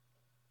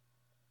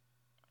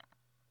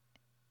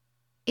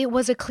It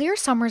was a clear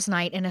summer's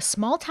night in a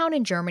small town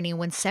in Germany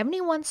when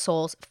 71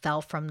 souls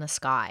fell from the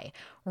sky,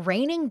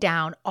 raining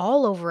down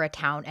all over a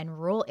town and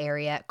rural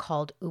area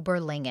called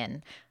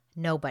Uberlingen.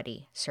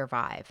 Nobody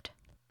survived.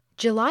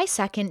 July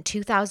 2nd,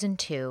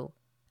 2002,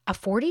 a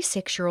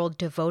 46-year-old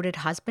devoted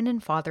husband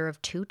and father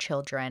of two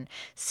children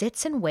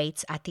sits and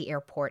waits at the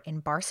airport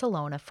in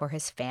Barcelona for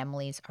his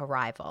family's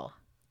arrival.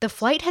 The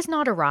flight has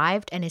not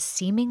arrived and is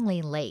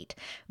seemingly late,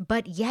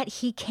 but yet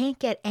he can't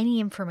get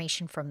any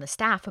information from the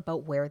staff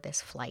about where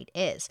this flight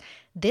is.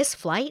 This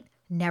flight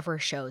never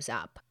shows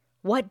up.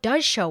 What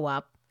does show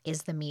up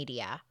is the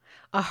media.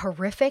 A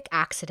horrific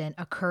accident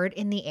occurred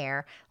in the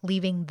air,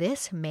 leaving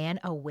this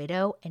man a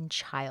widow and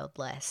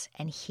childless,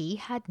 and he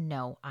had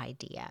no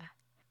idea.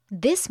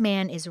 This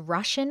man is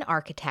Russian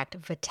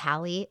architect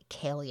Vitaly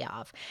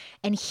Kelyov,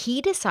 and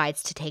he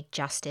decides to take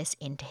justice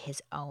into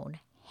his own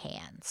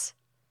hands.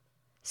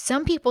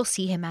 Some people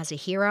see him as a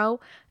hero,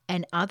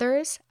 and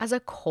others as a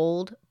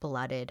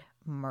cold-blooded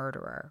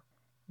murderer.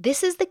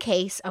 This is the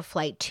case of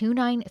Flight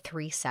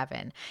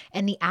 2937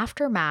 and the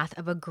aftermath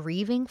of a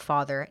grieving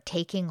father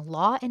taking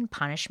law and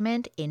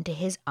punishment into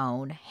his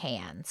own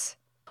hands.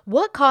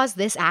 What caused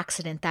this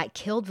accident that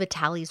killed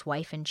Vitaly's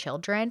wife and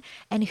children,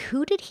 and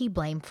who did he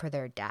blame for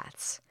their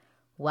deaths?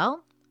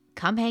 Well,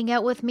 come hang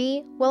out with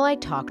me while I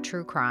talk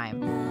true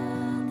crime.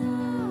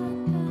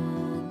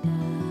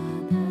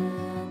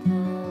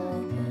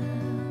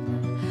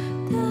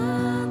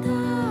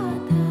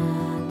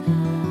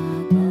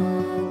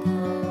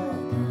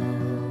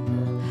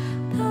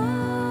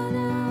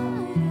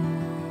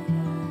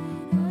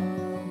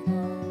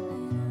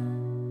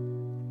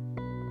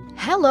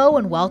 Hello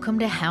and welcome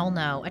to Hell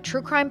No, a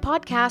true crime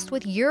podcast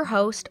with your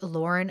host,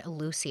 Lauren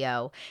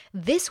Lucio.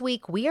 This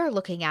week, we are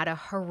looking at a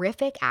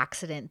horrific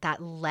accident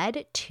that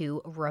led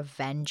to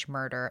revenge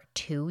murder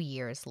 2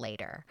 years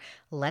later.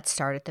 Let's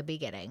start at the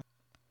beginning.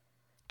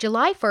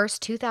 July 1st,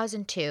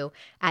 2002,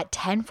 at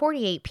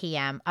 10:48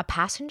 p.m., a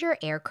passenger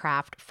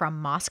aircraft from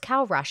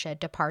Moscow, Russia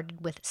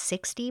departed with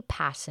 60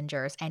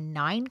 passengers and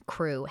 9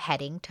 crew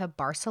heading to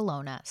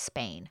Barcelona,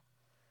 Spain.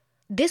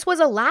 This was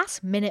a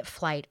last-minute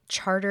flight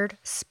chartered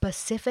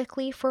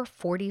specifically for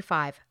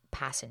 45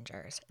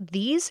 passengers.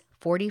 These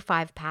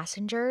 45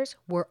 passengers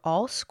were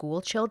all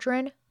school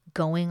children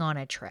going on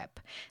a trip.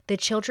 The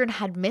children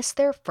had missed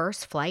their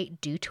first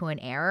flight due to an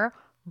error,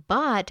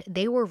 but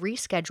they were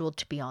rescheduled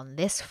to be on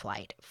this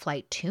flight,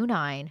 Flight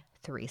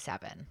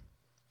 2937.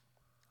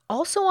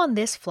 Also on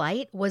this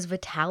flight was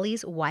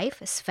Vitaly's wife,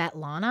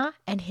 Svetlana,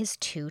 and his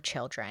 2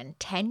 children,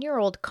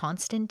 10-year-old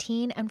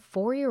Konstantin and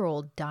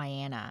 4-year-old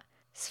Diana.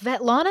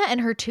 Svetlana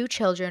and her 2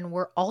 children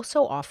were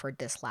also offered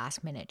this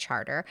last-minute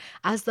charter,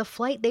 as the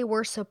flight they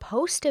were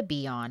supposed to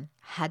be on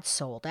had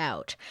sold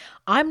out.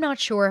 I'm not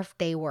sure if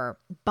they were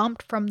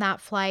bumped from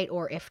that flight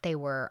or if they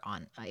were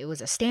on, it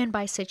was a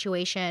standby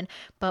situation,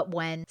 but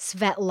when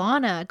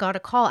Svetlana got a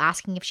call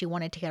asking if she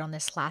wanted to get on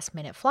this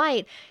last-minute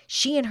flight,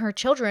 she and her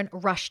children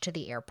rushed to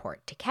the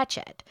airport to catch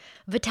it.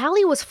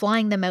 Vitaly was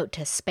flying them out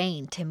to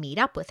Spain to meet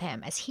up with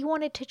him as he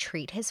wanted to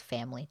treat his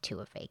family to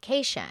a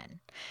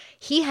vacation.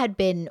 He had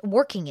been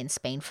working in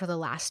Spain for the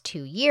last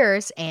 2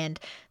 years, and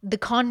the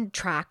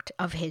contract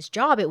of his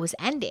job, it was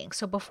ending.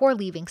 So before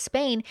leaving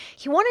Spain,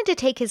 he wanted to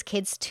take his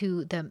kids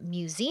to the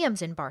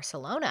museums in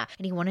Barcelona,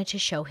 and he wanted to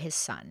show his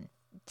son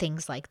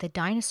things like the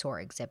dinosaur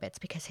exhibits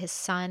because his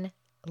son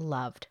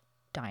loved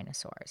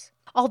dinosaurs.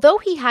 Although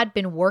he had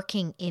been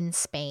working in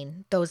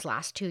Spain those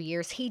last 2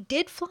 years, he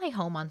did fly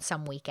home on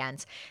some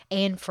weekends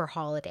and for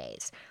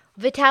holidays.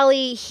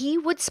 Vitaly, he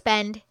would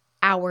spend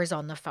hours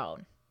on the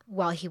phone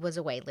while he was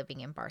away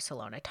living in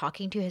Barcelona,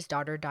 talking to his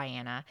daughter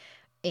Diana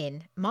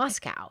in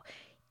Moscow.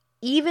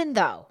 Even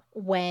though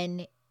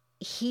when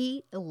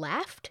he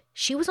left,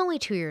 she was only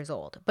 2 years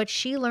old, but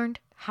she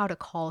learned how to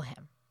call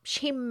him.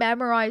 She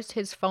memorized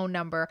his phone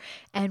number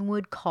and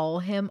would call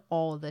him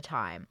all the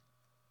time.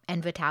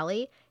 And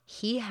Vitaly,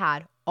 he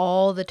had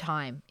all the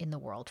time in the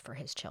world for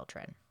his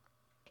children.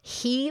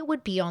 He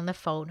would be on the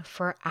phone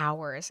for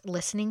hours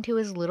listening to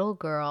his little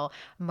girl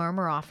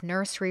murmur off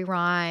nursery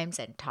rhymes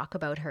and talk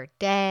about her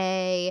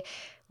day,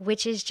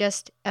 which is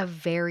just a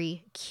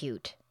very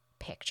cute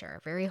picture,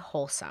 very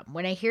wholesome.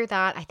 When I hear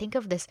that, I think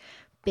of this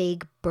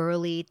big,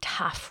 burly,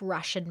 tough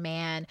Russian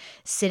man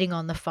sitting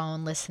on the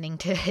phone listening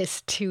to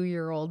his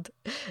 2-year-old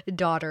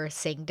daughter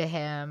sing to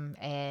him,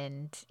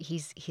 and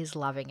he's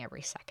loving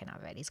every second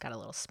of it. He's got a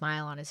little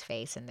smile on his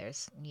face, and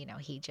there's,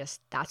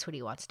 that's what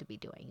he wants to be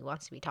doing. He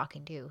wants to be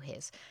talking to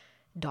his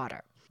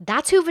daughter.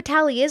 That's who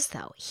Vitaly is,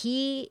 though.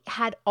 He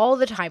had all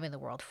the time in the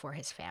world for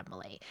his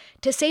family.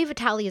 To say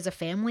Vitaly is a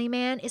family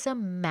man is a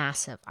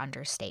massive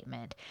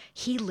understatement.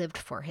 He lived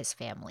for his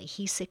family.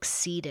 He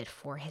succeeded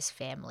for his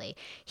family.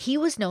 He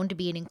was known to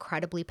be an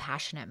incredibly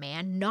passionate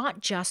man, not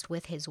just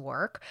with his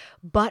work,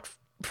 but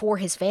for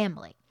his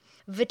family.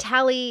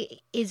 Vitaly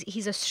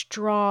he's a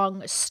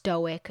strong,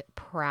 stoic,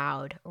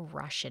 proud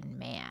Russian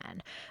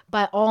man.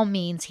 By all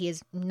means, he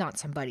is not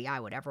somebody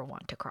I would ever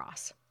want to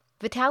cross.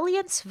 Vitaly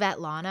and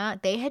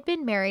Svetlana, they had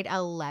been married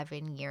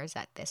 11 years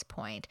at this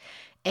point,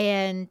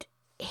 and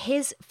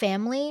his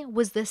family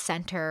was the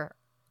center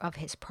of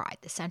his pride,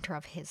 the center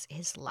of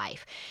his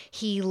life.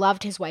 He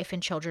loved his wife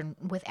and children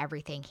with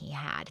everything he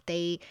had.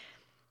 They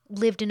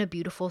lived in a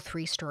beautiful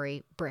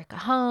 3-story brick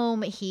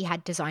home he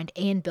had designed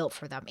and built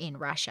for them in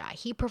Russia.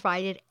 He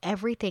provided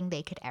everything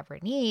they could ever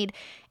need,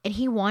 and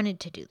he wanted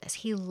to do this.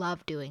 He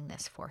loved doing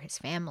this for his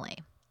family.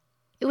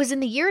 It was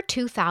in the year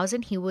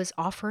 2000 he was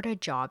offered a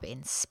job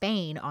in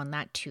Spain on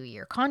that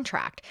 2-year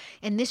contract.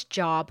 And this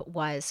job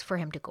was for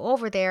him to go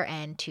over there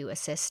and to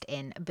assist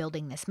in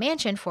building this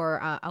mansion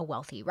for a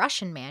wealthy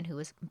Russian man who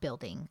was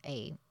building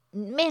a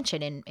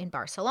mansion in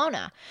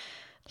Barcelona.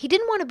 He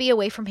didn't want to be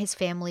away from his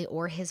family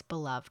or his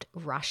beloved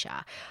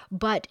Russia,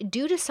 but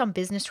due to some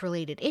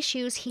business-related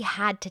issues, he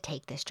had to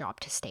take this job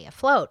to stay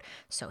afloat,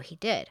 so he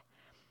did.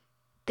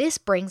 This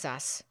brings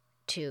us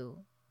to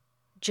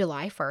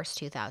July 1st,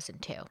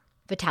 2002.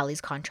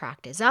 Vitaly's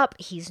contract is up,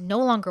 he's no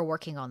longer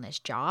working on this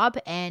job,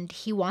 and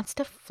he wants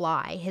to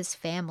fly his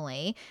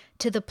family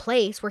to the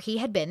place where he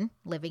had been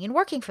living and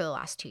working for the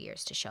last 2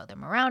 years to show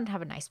them around and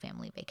have a nice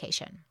family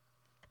vacation.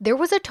 There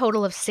was a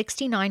total of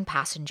 69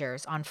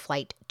 passengers on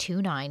flight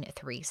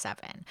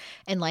 2937.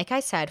 And like I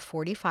said,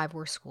 45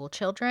 were school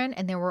children,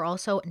 and there were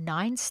also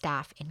 9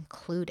 staff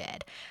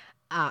included,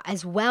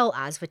 as well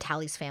as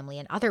Vitaly's family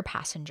and other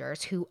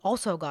passengers who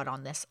also got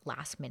on this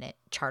last-minute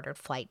chartered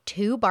flight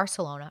to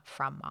Barcelona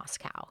from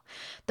Moscow.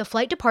 The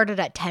flight departed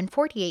at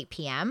 10:48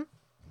 p.m.,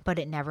 but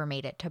it never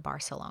made it to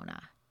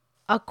Barcelona.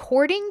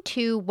 According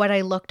to what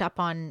I looked up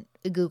on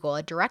Google,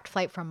 a direct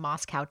flight from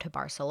Moscow to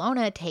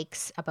Barcelona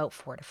takes about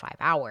 4 to 5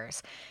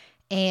 hours.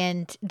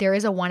 And there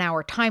is a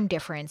 1-hour time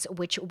difference,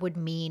 which would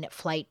mean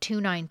flight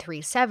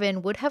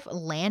 2937 would have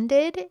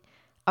landed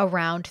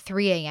around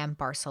 3 a.m.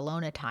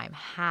 Barcelona time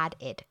had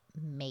it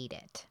made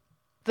it.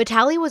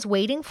 Vitaly was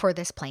waiting for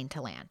this plane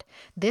to land.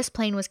 This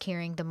plane was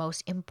carrying the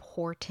most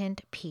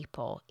important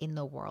people in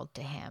the world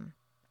to him,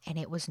 and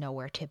it was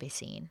nowhere to be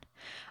seen.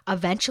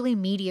 Eventually,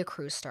 media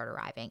crews start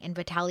arriving, and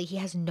Vitaly, he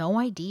has no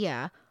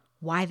idea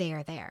why they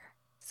are there.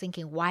 He's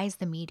thinking, why is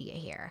the media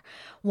here?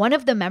 One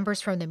of the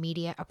members from the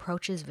media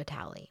approaches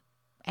Vitaly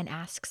and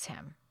asks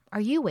him,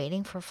 "Are you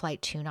waiting for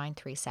flight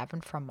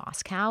 2937 from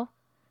Moscow?"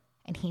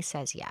 And he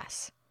says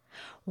yes.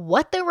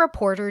 What the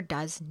reporter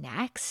does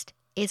next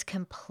is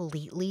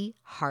completely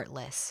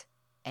heartless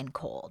and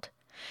cold.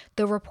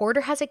 The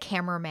reporter has a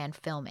cameraman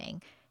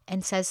filming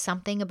and says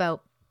something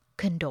about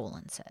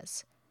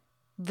condolences.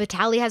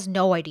 Vitaly has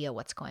no idea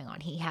what's going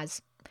on. He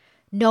has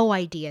no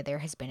idea there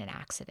has been an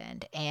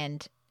accident,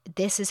 and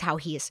this is how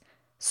he is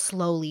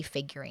slowly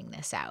figuring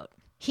this out.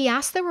 He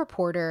asked the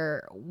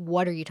reporter,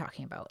 "What are you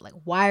talking about? Like,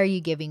 why are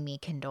you giving me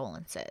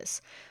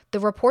condolences?" The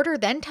reporter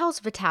then tells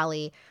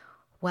Vitaly,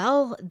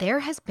 "Well, there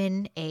has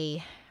been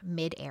a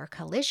mid-air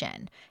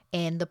collision,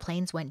 and the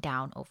planes went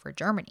down over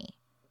Germany."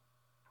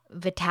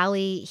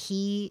 Vitaly,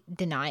 he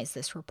denies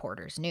this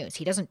reporter's news.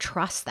 He doesn't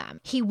trust them.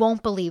 He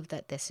won't believe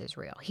that this is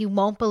real. He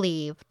won't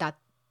believe that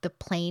the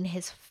plane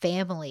his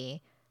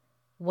family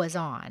was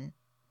on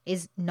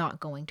is not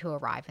going to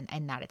arrive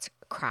and that it's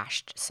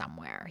crashed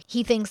somewhere.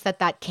 He thinks that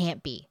that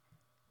can't be,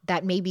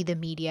 that maybe the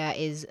media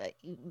is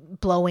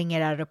blowing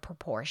it out of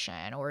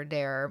proportion, or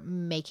they're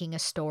making a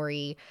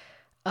story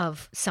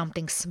of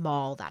something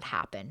small that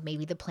happened.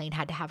 Maybe the plane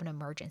had to have an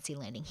emergency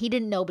landing. He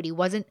didn't know, but he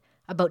wasn't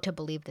about to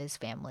believe that his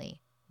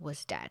family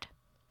was dead.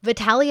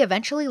 Vitaly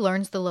eventually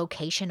learns the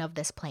location of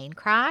this plane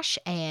crash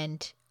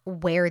and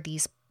where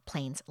these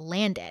planes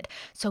landed.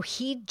 So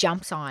he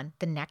jumps on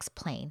the next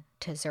plane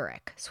to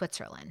Zurich,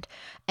 Switzerland.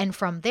 And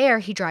from there,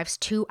 he drives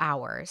 2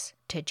 hours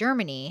to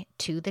Germany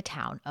to the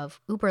town of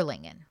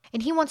Überlingen.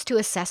 And he wants to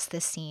assess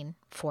this scene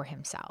for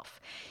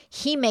himself.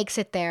 He makes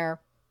it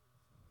there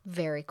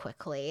very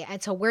quickly.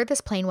 And so where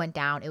this plane went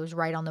down, it was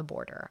right on the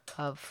border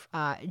of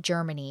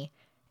Germany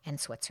and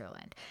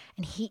Switzerland.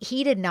 And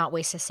he did not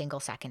waste a single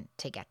second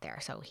to get there.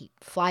 So he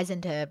flies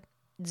into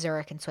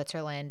Zurich in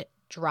Switzerland,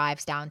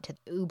 drives down to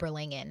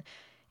Überlingen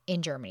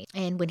in Germany.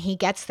 And when he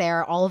gets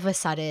there, all of a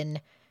sudden,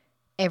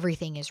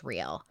 everything is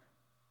real.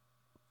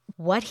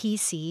 What he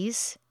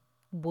sees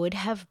would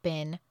have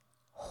been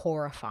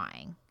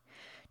horrifying.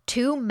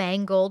 2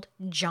 mangled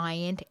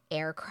giant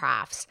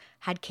aircrafts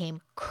had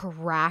came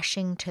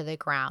crashing to the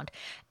ground,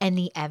 and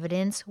the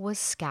evidence was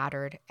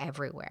scattered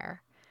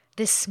everywhere.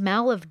 The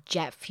smell of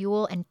jet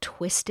fuel and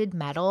twisted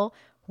metal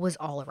was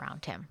all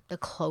around him. The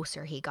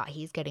closer he got,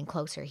 he's getting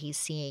closer. He's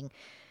seeing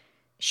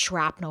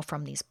shrapnel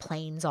from these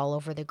planes all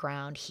over the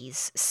ground.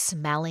 He's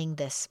smelling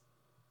this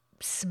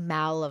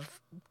smell of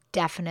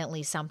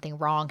definitely something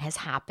wrong has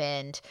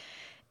happened.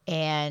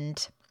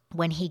 And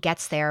when he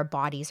gets there,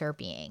 bodies are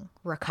being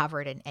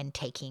recovered and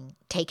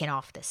taken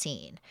off the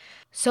scene.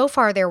 So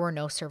far, there were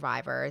no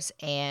survivors,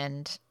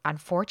 and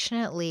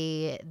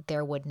unfortunately,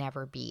 there would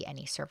never be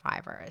any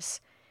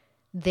survivors.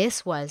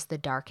 This was the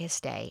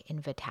darkest day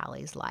in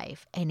Vitaly's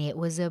life, and it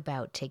was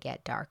about to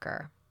get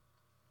darker.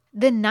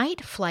 The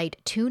night flight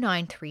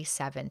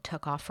 2937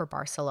 took off for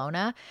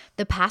Barcelona,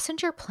 the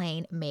passenger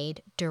plane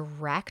made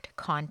direct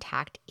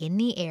contact in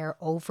the air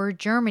over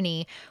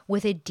Germany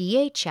with a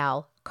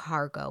DHL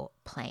cargo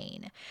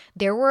plane.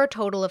 There were a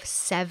total of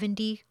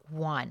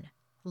 71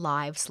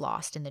 lives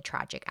lost in the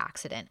tragic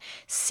accident,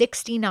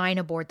 69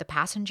 aboard the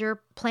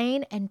passenger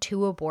plane and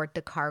 2 aboard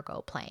the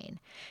cargo plane.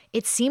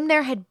 It seemed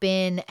there had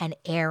been an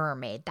error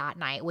made that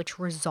night, which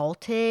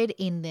resulted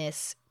in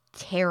this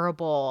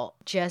terrible,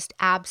 just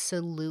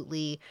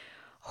absolutely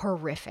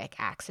horrific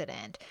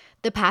accident.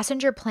 The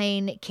passenger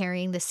plane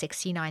carrying the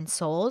 69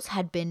 souls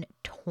had been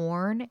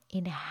torn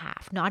in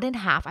half, not in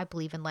half, I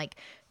believe in like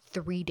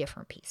 3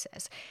 different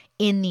pieces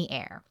in the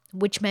air,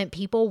 which meant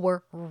people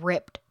were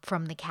ripped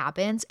from the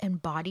cabins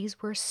and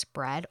bodies were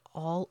spread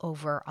all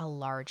over a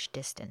large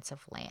distance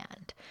of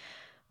land.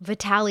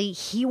 Vitaly,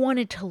 he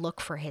wanted to look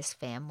for his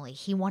family.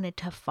 He wanted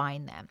to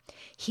find them.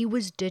 He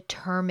was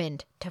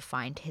determined to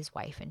find his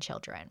wife and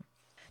children.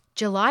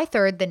 July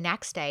 3rd, the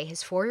next day,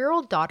 his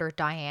 4-year-old daughter,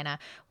 Diana,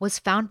 was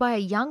found by a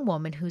young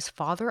woman whose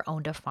father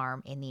owned a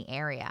farm in the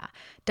area.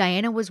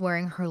 Diana was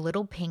wearing her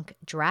little pink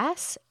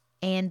dress,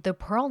 and the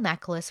pearl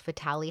necklace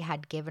Vitaly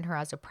had given her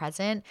as a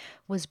present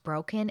was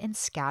broken and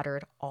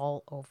scattered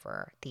all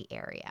over the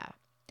area.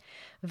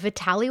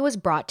 Vitaly was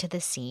brought to the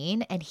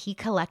scene and he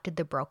collected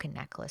the broken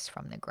necklace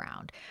from the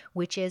ground,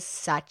 which is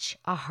such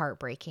a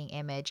heartbreaking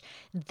image.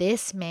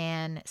 This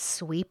man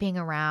sweeping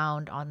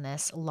around on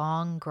this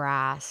long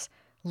grass,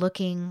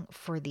 looking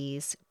for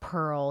these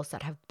pearls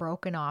that have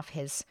broken off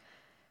his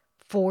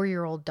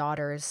 4-year-old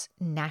daughter's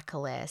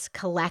necklace,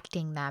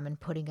 collecting them and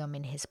putting them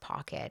in his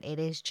pocket.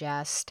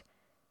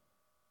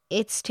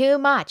 It's too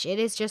much. It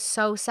is just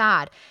so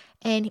sad.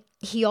 And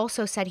he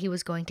also said he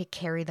was going to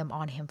carry them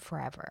on him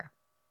forever.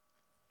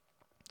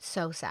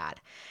 So sad.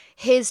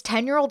 His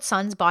 10-year-old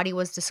son's body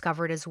was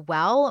discovered as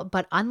well,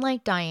 but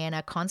unlike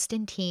Diana,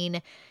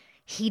 Konstantin,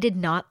 he did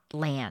not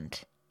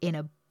land in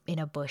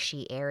a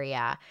bushy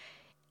area.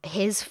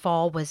 His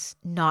fall was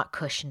not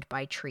cushioned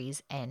by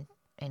trees and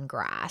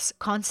grass.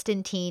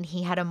 Konstantin,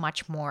 he had a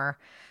much more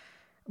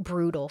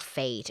brutal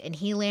fate, and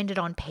he landed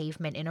on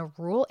pavement in a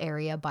rural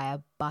area by a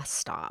bus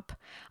stop.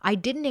 I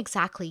didn't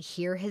exactly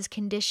hear his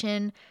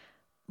condition,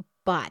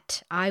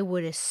 but I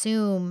would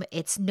assume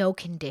it's no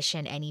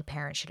condition any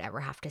parent should ever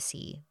have to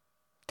see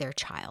their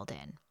child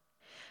in.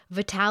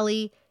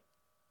 Vitaly,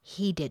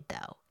 he did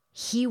though.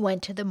 He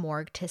went to the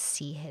morgue to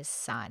see his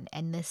son,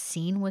 and the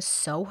scene was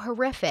so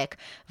horrific,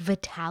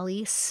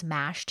 Vitaly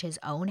smashed his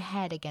own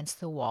head against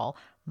the wall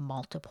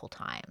multiple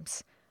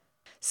times.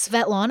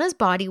 Svetlana's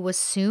body was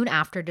soon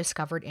after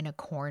discovered in a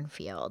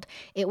cornfield.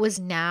 It was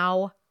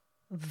now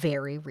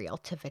very real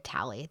to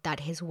Vitaly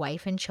that his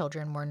wife and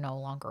children were no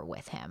longer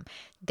with him.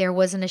 There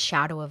wasn't a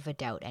shadow of a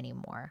doubt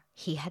anymore.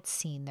 He had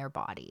seen their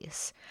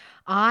bodies.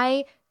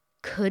 I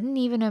couldn't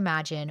even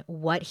imagine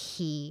what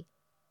he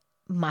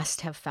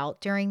must have felt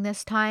during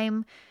this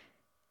time.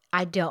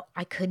 I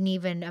couldn't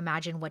even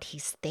imagine what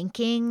he's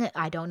thinking.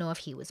 I don't know if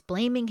he was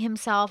blaming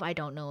himself. I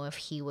don't know if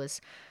he was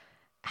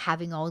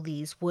having all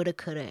these woulda,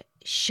 coulda,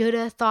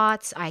 shoulda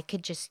thoughts. I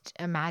could just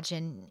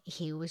imagine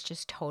he was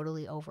just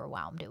totally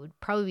overwhelmed. It would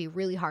probably be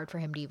really hard for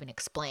him to even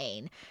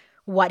explain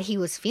what he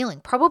was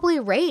feeling. Probably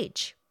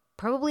rage.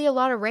 Probably a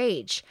lot of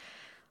rage.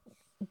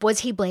 Was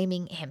he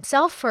blaming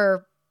himself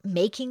for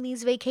making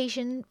these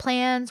vacation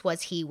plans?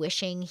 Was he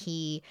wishing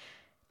he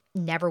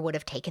never would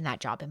have taken that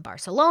job in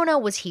Barcelona?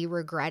 Was he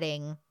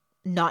regretting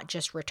not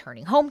just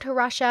returning home to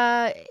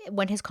Russia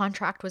when his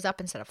contract was up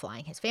instead of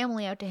flying his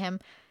family out to him?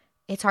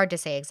 It's hard to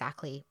say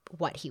exactly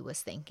what he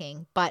was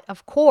thinking. But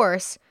of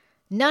course,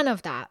 none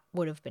of that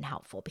would have been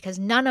helpful because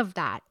none of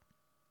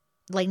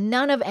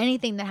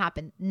anything that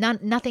happened,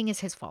 nothing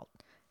is his fault.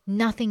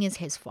 Nothing is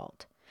his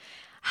fault.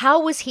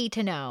 How was he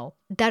to know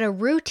that a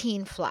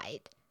routine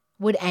flight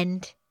would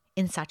end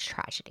in such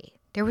tragedy?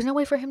 There was no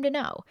way for him to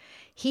know.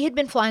 He had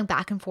been flying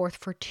back and forth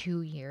for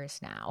 2 years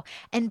now.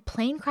 And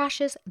plane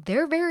crashes,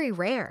 they're very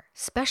rare,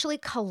 especially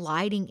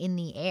colliding in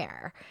the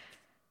air.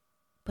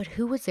 But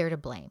who was there to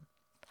blame?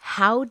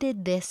 How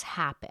did this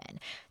happen?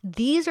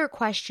 These are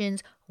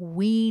questions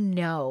we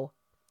know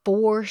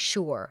for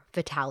sure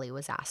Vitaly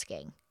was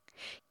asking.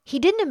 He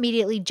didn't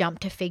immediately jump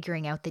to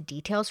figuring out the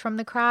details from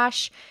the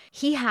crash.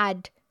 He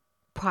had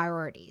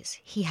priorities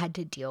he had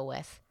to deal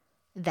with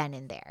then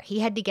and there. He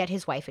had to get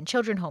his wife and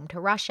children home to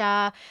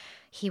Russia.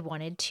 He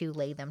wanted to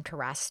lay them to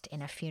rest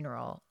in a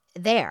funeral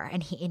there,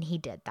 and he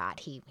did that.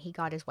 He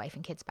got his wife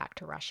and kids back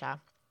to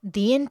Russia.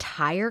 The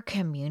entire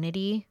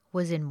community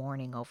was in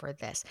mourning over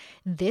this.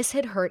 This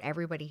had hurt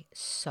everybody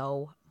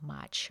so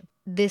much.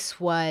 This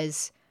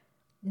was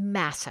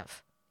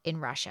massive in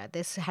Russia.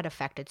 This had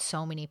affected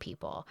so many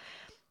people.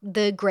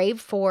 The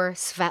grave for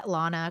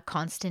Svetlana,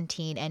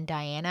 Konstantin, and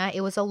Diana, it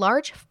was a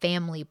large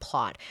family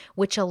plot,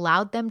 which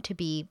allowed them to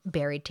be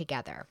buried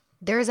together.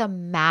 There's a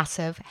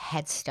massive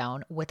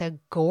headstone with a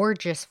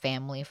gorgeous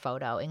family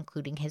photo,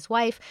 including his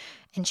wife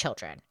and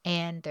children.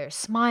 And they're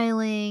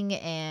smiling,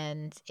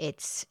 and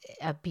it's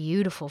a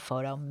beautiful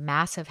photo,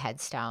 massive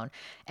headstone.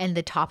 And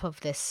the top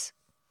of this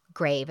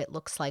grave, it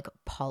looks like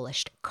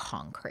polished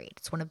concrete.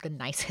 It's one of the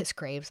nicest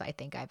graves I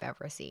think I've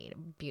ever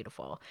seen.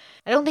 Beautiful.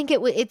 I don't think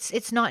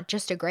it's not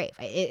just a grave.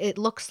 It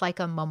looks like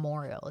a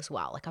memorial as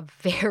well, like a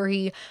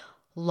very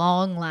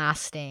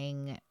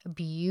long-lasting,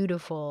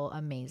 beautiful,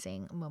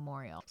 amazing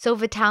memorial. So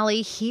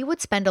Vitaly, he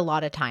would spend a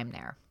lot of time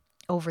there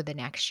over the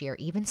next year,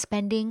 even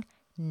spending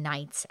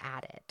nights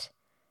at it.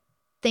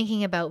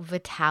 Thinking about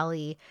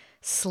Vitaly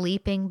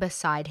sleeping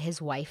beside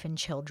his wife and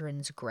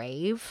children's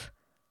grave,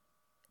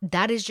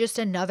 that is just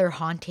another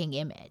haunting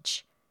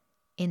image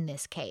in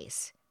this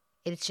case.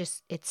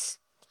 It's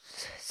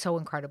so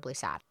incredibly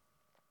sad.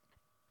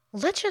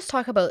 Let's just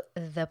talk about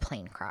the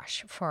plane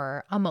crash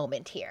for a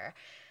moment here.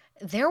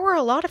 There were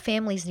a lot of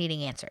families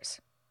needing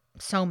answers.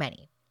 So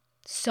many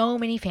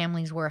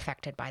families were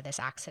affected by this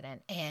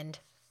accident. And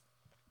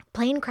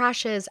plane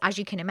crashes, as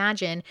you can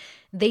imagine,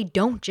 they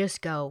don't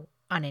just go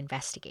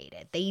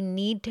uninvestigated. They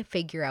need to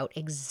figure out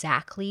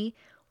exactly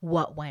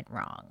what went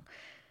wrong.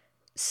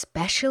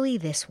 Especially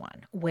this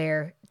one,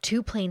 where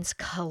two planes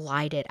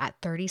collided at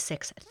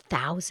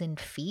 36,000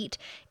 feet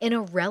in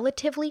a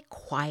relatively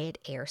quiet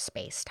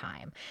airspace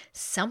time.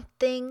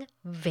 Something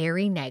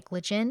very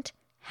negligent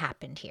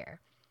happened here.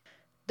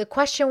 The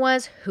question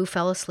was, who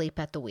fell asleep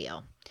at the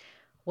wheel?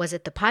 Was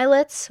it the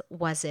pilots?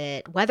 Was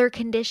it weather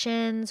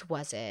conditions?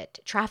 Was it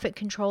traffic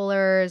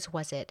controllers?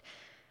 Was it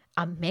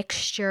a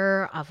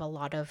mixture of a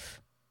lot of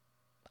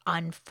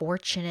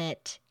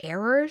unfortunate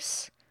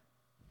errors?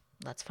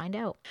 Let's find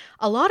out.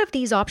 A lot of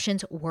these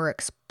options were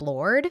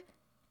explored,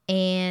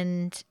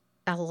 and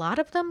a lot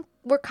of them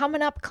were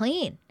coming up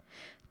clean.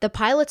 The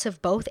pilots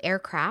of both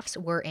aircrafts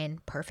were in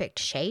perfect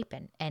shape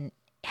and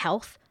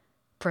health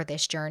for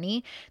this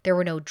journey. There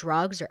were no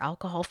drugs or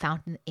alcohol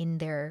found in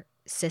their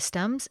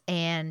systems,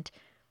 and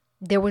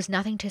there was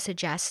nothing to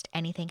suggest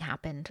anything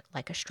happened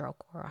like a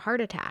stroke or a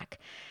heart attack.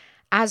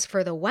 As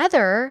for the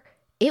weather,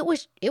 it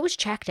was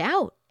checked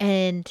out,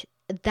 and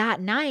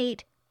that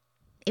night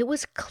it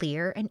was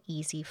clear and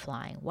easy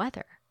flying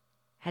weather.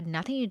 Had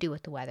nothing to do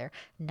with the weather,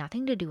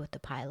 nothing to do with the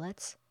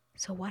pilots.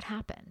 So what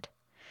happened?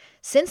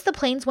 Since the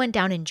planes went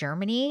down in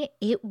Germany,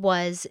 it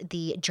was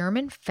the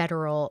German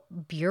Federal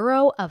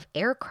Bureau of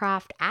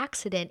Aircraft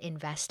Accident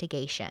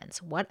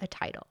Investigations. What a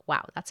title.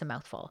 Wow, that's a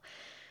mouthful.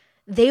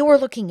 They were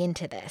looking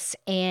into this,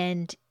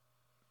 and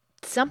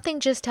something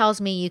just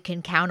tells me you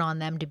can count on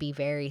them to be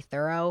very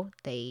thorough.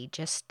 They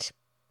just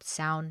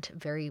sound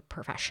very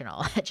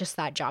professional, just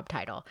that job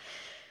title.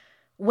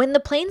 When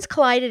the planes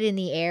collided in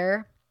the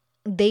air,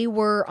 they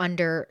were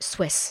under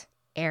Swiss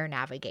air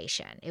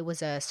navigation. It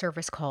was a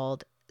service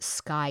called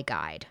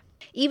Skyguide.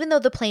 Even though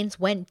the planes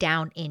went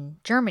down in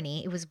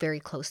Germany, it was very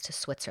close to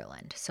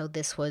Switzerland. So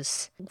this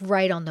was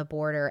right on the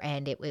border,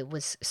 and it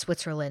was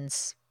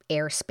Switzerland's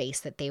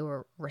airspace that they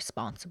were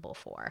responsible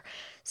for.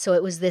 So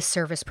it was this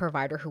service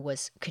provider who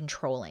was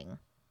controlling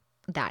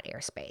that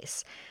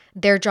airspace.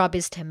 Their job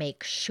is to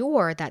make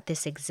sure that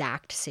this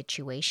exact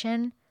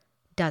situation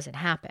doesn't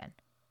happen.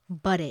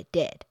 But it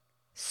did.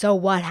 So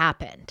what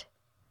happened?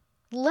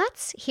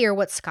 Let's hear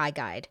what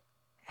Skyguide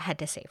had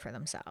to say for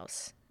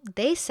themselves.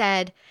 They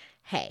said,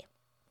 hey,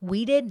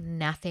 we did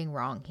nothing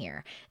wrong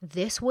here.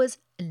 This was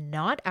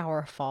not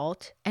our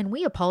fault, and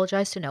we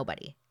apologize to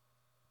nobody.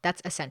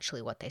 That's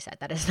essentially what they said.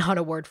 That is not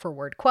a word for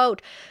word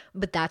quote,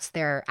 but that's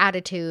their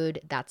attitude.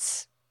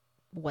 That's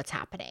what's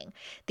happening.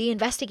 The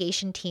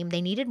investigation team,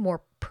 they needed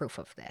more proof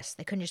of this.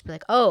 They couldn't just be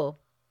like, oh,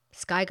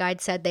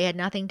 Skyguide said they had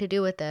nothing to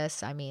do with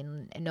this. I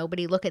mean,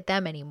 nobody look at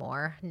them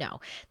anymore. No,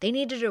 they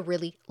needed to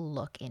really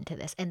look into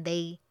this, and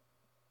they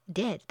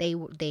did.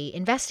 They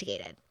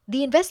investigated.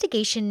 The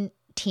investigation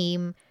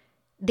team,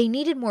 they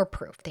needed more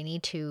proof. They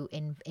need to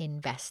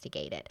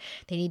investigate it.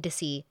 They need to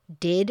see,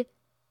 did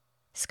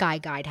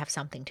Skyguide have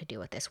something to do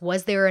with this?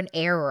 Was there an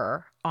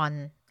error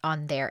on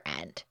their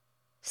end?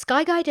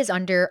 Skyguide is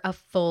under a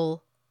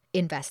full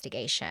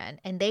investigation,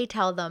 and they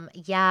tell them,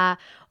 yeah,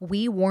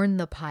 we warned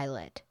the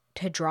pilot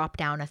to drop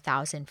down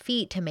 1,000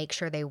 feet to make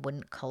sure they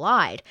wouldn't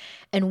collide.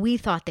 And we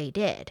thought they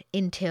did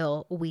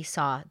until we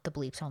saw the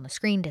bleeps on the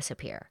screen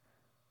disappear.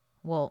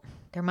 Well,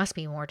 there must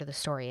be more to the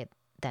story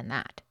than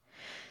that.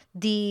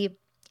 The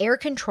air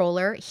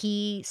controller,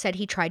 he said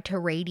he tried to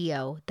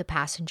radio the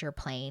passenger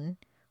plane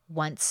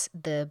once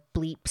the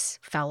bleeps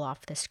fell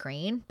off the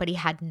screen, but he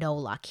had no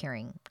luck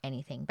hearing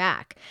anything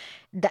back.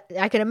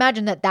 I can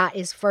imagine that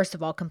is, first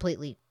of all,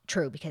 completely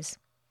true, because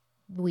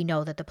we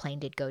know that the plane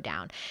did go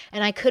down.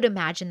 And I could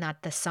imagine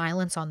that the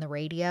silence on the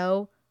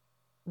radio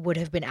would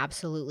have been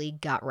absolutely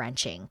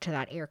gut-wrenching to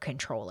that air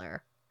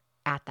controller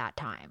at that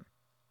time,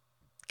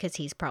 because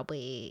he's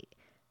probably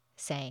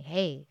saying,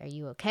 hey, are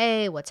you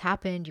okay? What's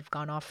happened? You've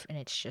gone off, and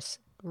it's just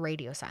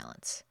radio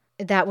silence.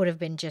 That would have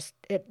been just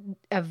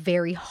a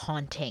very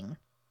haunting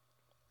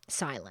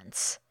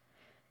silence.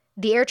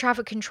 The air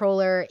traffic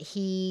controller,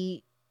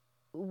 he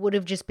would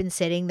have just been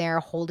sitting there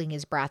holding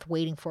his breath,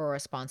 waiting for a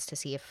response to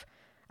see if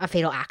a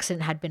fatal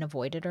accident had been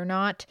avoided or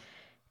not.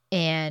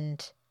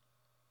 And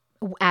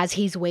as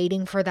he's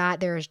waiting for that,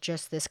 there is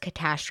just this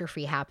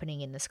catastrophe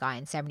happening in the sky,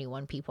 and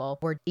 71 people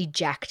were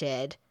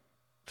ejected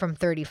from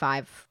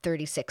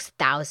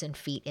 36,000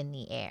 feet in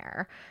the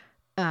air.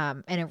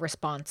 And a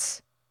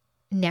response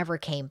never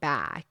came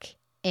back.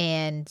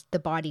 And the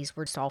bodies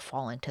were just all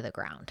falling to the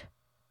ground.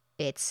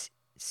 It's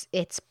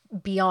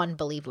beyond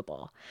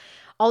believable.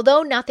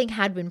 Although nothing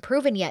had been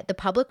proven yet, the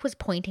public was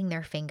pointing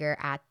their finger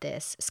at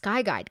this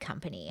Skyguide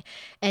company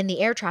and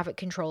the air traffic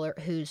controller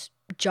whose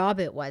job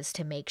it was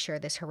to make sure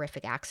this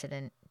horrific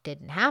accident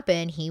didn't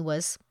happen. He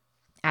was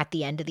at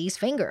the end of these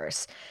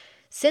fingers.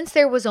 Since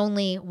there was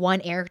only one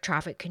air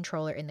traffic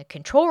controller in the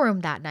control room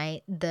that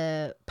night,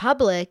 the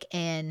public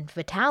and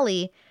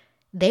Vitaly,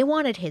 they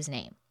wanted his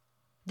name.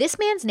 This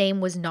man's name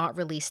was not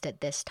released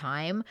at this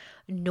time,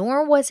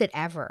 nor was it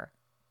ever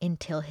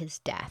until his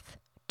death,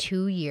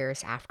 2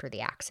 years after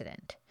the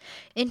accident.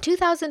 In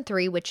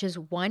 2003, which is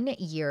 1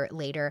 year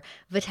later,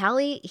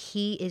 Vitaly,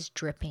 he is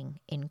dripping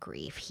in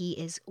grief. He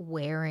is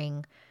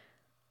wearing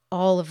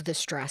all of the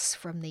stress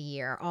from the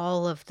year,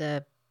 all of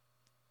the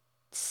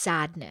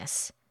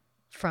sadness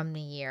from the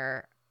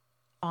year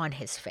on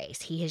his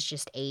face. He has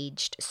just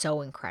aged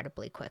so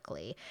incredibly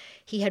quickly.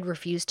 He had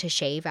refused to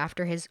shave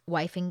after his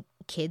wife and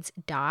kids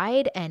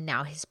died, and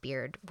now his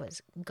beard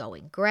was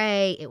going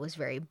gray. It was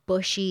very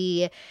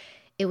bushy.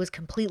 It was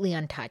completely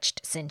untouched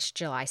since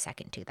July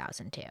 2nd,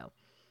 2002.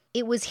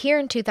 It was here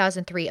in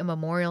 2003 a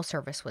memorial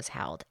service was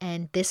held,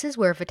 and this is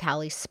where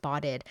Vitaly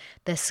spotted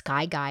the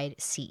Skyguide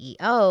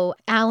CEO,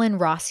 Alan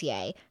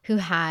Rossier, who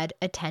had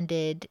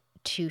attended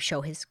to show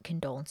his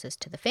condolences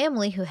to the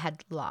family who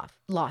had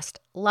lost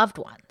loved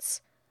ones.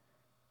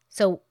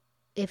 So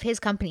if his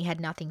company had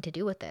nothing to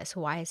do with this,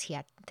 why is he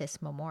at this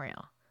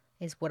memorial,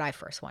 is what I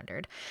first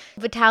wondered.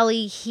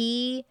 Vitaly,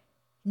 he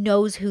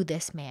knows who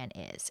this man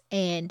is,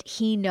 and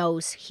he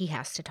knows he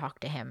has to talk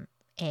to him,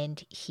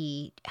 and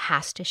he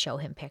has to show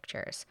him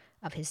pictures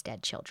of his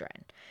dead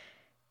children.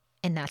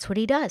 And that's what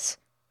he does.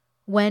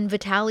 When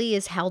Vitaly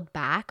is held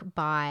back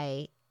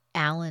by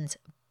Alan's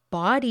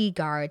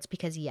bodyguards,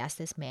 because yes,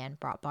 this man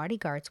brought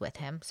bodyguards with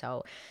him,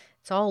 so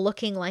it's all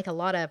looking like a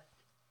lot of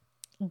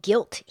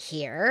guilt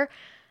here.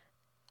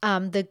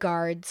 The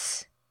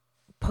guards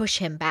push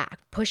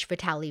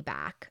Vitaly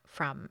back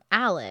from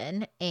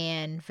Alan,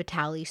 and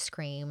Vitaly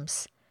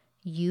screams,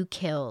 "You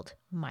killed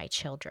my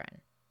children."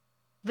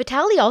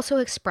 Vitaly also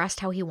expressed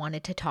how he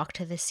wanted to talk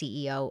to the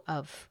CEO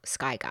of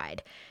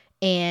Skyguide,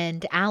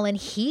 and Alan,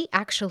 he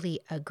actually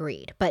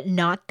agreed, but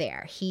not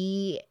there.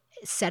 He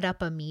set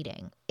up a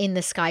meeting in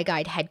the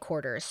Skyguide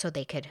headquarters so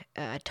they could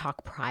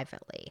talk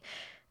privately.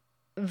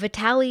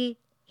 Vitaly,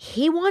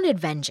 he wanted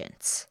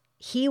vengeance.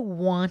 He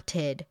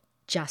wanted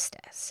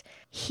justice.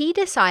 He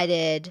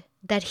decided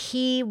that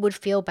he would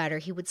feel better,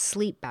 he would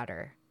sleep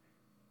better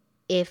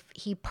if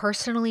he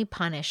personally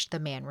punished the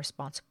man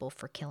responsible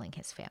for killing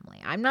his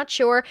family. I'm not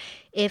sure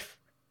if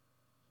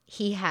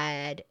he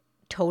had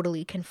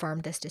totally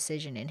confirmed this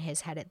decision in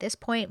his head at this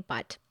point,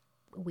 but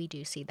we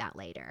do see that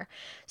later.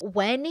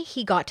 When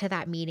he got to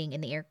that meeting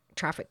and the air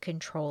traffic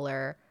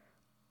controller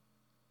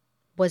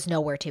was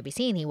nowhere to be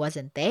seen, he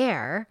wasn't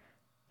there,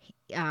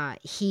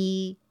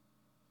 he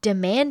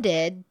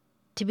demanded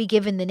to be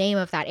given the name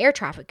of that air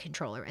traffic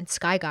controller, and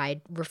Skyguide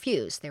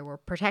refused. They were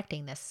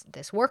protecting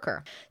this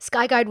worker.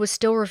 Skyguide was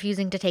still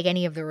refusing to take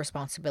any of the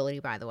responsibility,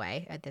 by the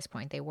way. At this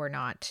point, they were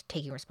not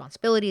taking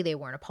responsibility. They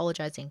weren't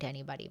apologizing to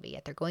anybody, but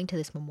yet they're going to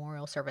this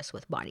memorial service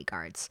with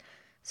bodyguards.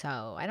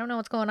 So I don't know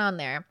what's going on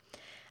there.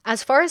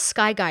 As far as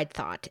Skyguide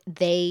thought,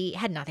 they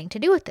had nothing to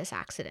do with this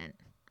accident.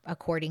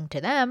 According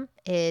to them,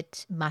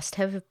 it must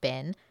have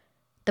been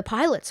the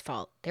pilot's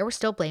fault. They were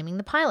still blaming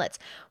the pilots.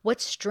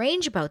 What's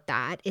strange about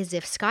that is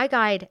if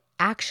Skyguide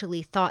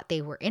actually thought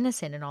they were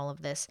innocent in all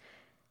of this,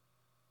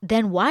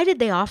 then why did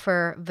they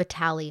offer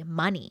Vitaly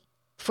money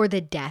for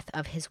the death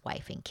of his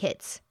wife and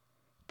kids?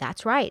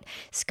 That's right.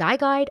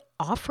 Skyguide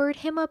offered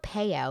him a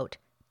payout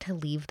to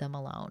leave them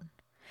alone.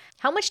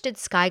 How much did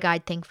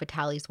Skyguide think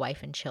Vitaly's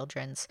wife and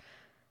children's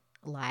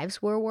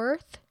lives were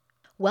worth?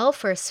 Well,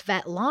 for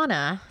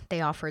Svetlana,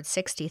 they offered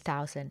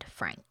 60,000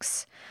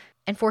 francs.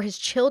 And for his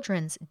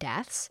children's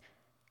deaths,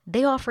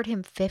 they offered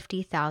him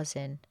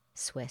 50,000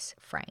 Swiss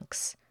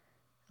francs.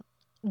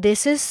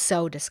 This is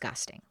so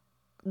disgusting.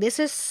 This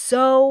is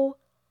so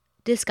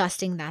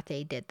disgusting that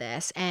they did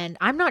this. And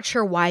I'm not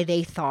sure why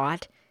they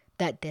thought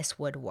that this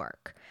would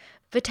work.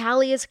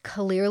 Vitaly is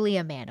clearly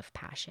a man of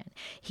passion.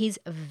 He's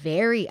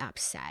very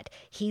upset.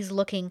 He's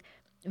looking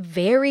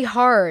very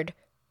hard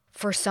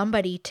for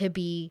somebody to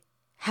be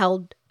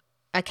held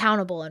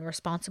accountable and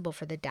responsible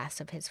for the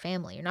deaths of his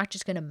family. You're not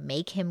just going to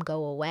make him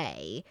go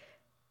away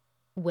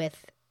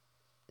with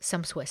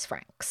some Swiss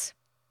francs.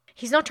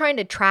 He's not trying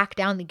to track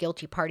down the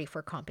guilty party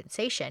for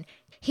compensation.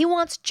 He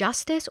wants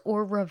justice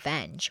or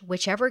revenge.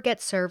 Whichever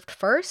gets served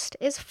first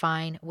is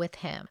fine with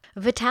him.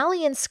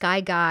 Vitaly and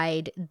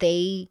Skyguide,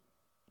 they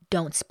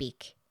don't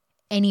speak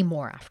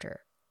anymore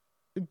after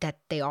that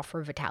they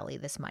offer Vitaly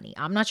this money.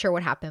 I'm not sure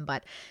what happened,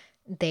 but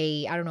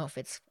I don't know if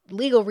it's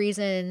legal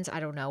reasons, I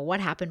don't know what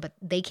happened, but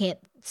they can't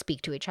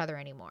speak to each other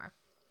anymore.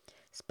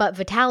 But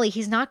Vitaly,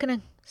 he's not going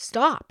to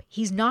stop.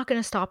 He's not going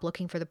to stop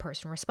looking for the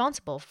person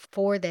responsible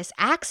for this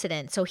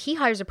accident. So he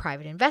hires a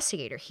private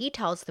investigator. He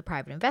tells the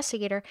private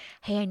investigator,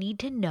 hey, I need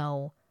to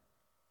know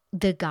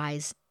the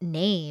guy's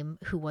name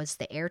who was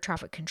the air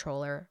traffic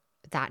controller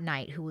that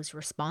night, who was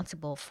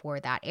responsible for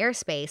that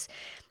airspace,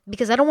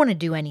 because I don't want to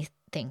do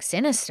anything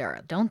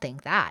sinister. Don't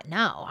think that.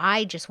 No,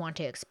 I just want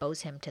to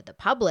expose him to the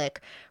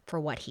public for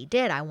what he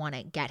did. I want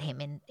to get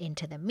him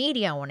into the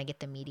media. I want to get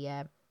the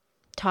media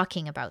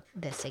talking about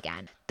this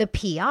again. The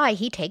PI,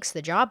 he takes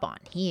the job on.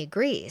 He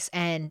agrees.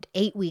 And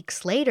 8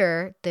 weeks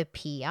later, the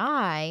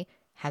PI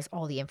has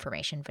all the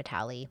information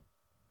Vitaly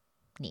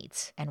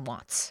needs and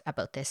wants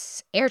about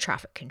this air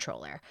traffic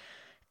controller.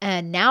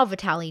 And now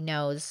Vitaly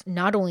knows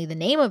not only the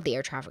name of the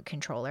air traffic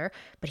controller,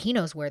 but he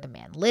knows where the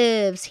man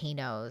lives. He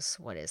knows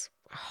what his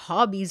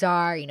hobbies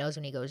are. He knows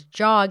when he goes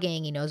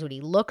jogging. He knows what he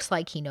looks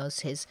like. He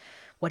knows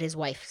what his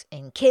wife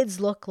and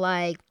kids look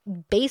like.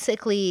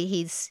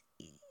 Basically,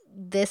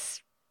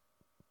 this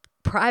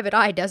private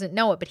eye doesn't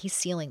know it, but he's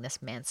sealing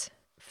this man's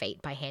fate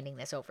by handing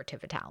this over to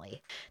Vitaly.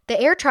 The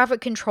air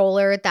traffic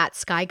controller that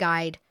Sky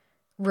Guide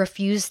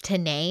refused to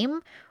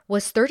name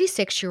was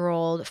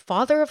 36-year-old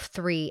father of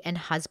 3 and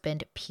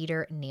husband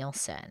Peter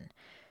Nielsen.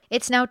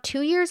 It's now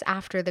 2 years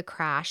after the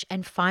crash,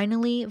 and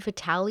finally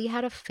Vitaly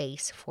had a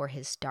face for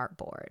his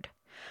dartboard.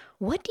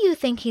 What do you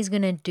think he's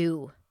going to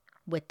do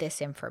with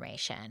this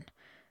information?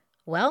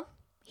 Well,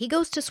 he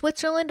goes to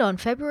Switzerland on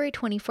February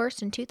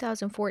 21st in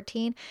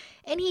 2014,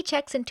 and he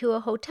checks into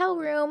a hotel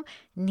room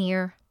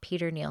near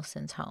Peter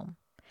Nielsen's home.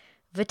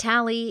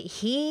 Vitaly,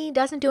 he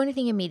doesn't do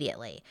anything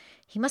immediately.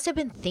 He must have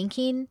been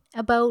thinking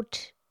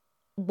about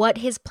what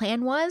his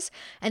plan was,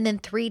 and then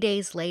 3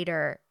 days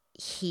later,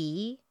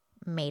 he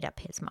made up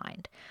his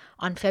mind.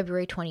 On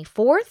February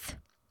 24th,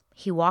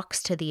 he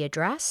walks to the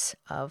address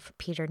of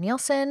Peter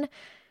Nielsen.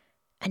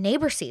 A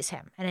neighbor sees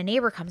him, and a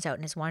neighbor comes out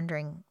and is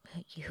wondering,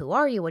 who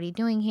are you? What are you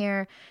doing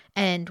here?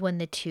 And when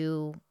the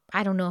two,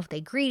 I don't know if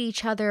they greet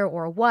each other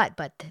or what,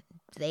 but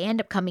they end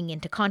up coming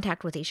into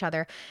contact with each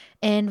other.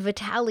 And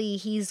Vitaly,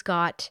 he's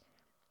got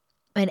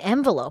an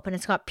envelope, and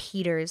it's got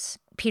Peter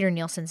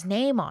Nielsen's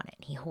name on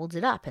it. He holds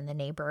it up, and the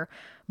neighbor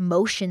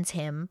motions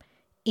him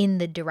in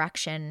the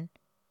direction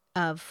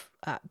of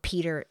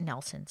Peter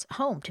Nielsen's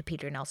home.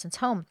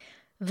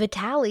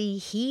 Vitaly,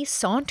 he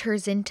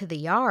saunters into the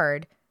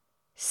yard,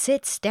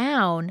 sits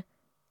down,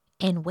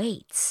 and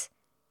waits.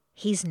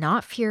 He's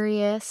not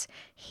furious.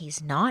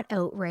 He's not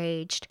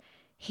outraged.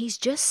 He's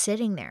just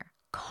sitting there,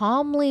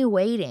 calmly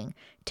waiting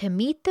to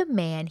meet the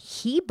man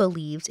he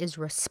believes is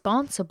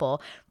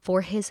responsible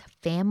for his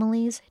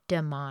family's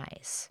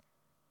demise.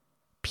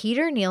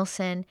 Peter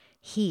Nielsen,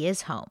 he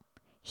is home.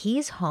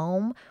 He's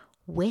home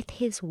with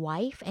his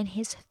wife and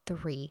his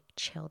 3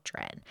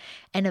 children.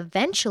 And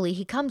eventually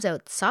he comes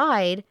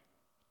outside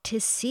to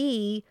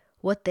see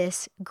what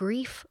this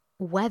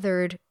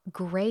grief-weathered,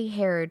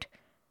 gray-haired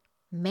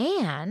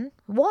man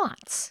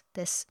wants.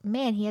 This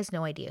man, he has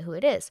no idea who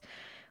it is.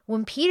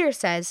 When Peter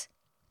says,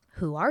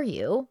 "Who are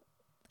you?"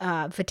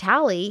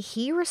 Vitaly,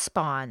 he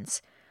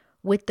responds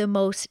with the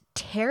most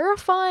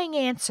terrifying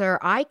answer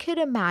I could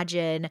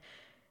imagine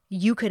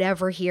you could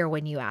ever hear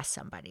when you ask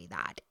somebody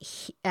that.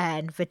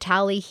 And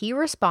Vitaly, he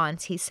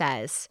responds, he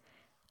says,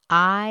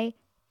 "I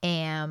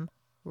am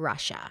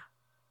Russia."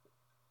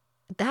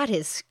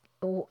 That's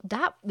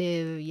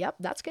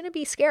going to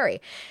be scary.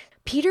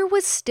 Peter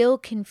was still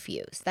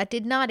confused. That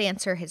did not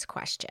answer his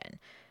question.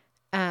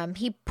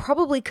 He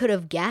probably could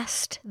have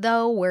guessed,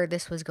 though, where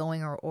this was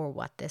going or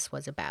what this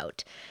was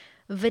about.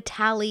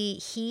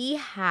 Vitaly, he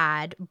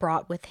had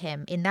brought with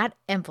him in that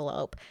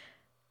envelope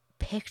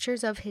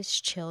pictures of his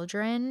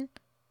children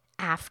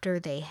after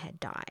they had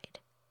died.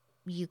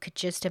 You could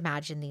just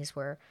imagine these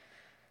were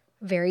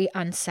very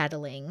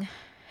unsettling,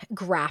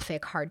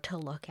 graphic, hard to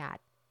look at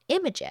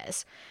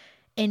images.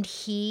 And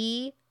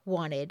he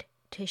wanted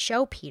to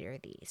show Peter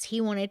these.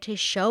 He wanted to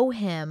show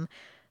him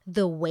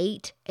the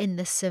weight and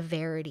the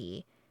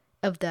severity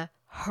of the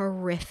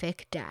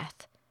horrific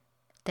death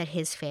that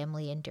his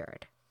family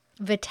endured.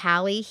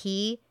 Vitaly,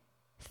 he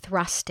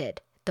thrusted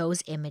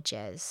those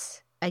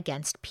images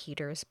against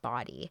Peter's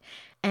body.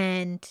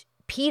 And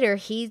Peter,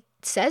 he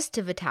says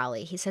to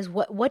Vitaly, he says,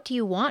 what do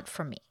you want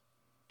from me?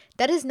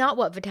 That is not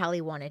what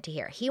Vitaly wanted to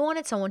hear. He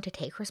wanted someone to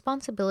take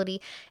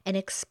responsibility and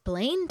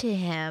explain to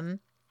him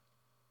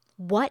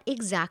what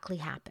exactly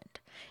happened.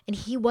 And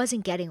he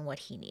wasn't getting what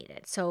he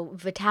needed. So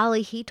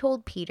Vitaly, he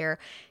told Peter,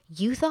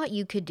 "You thought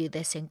you could do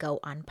this and go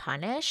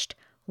unpunished?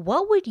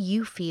 What would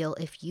you feel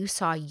if you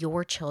saw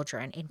your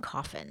children in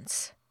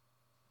coffins?"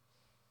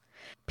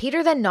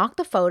 Peter then knocked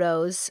the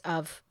photos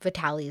of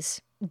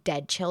Vitaly's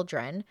dead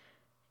children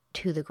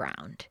to the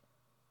ground.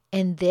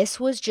 And this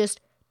was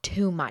just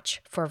too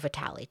much for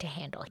Vitaly to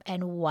handle.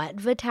 And what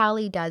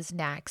Vitaly does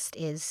next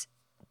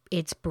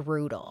it's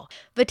brutal.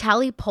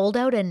 Vitaly pulled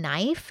out a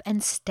knife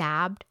and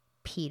stabbed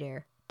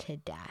Peter to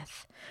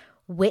death.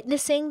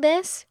 Witnessing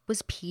this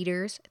was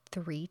Peter's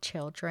 3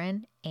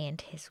 children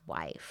and his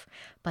wife,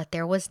 but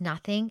there was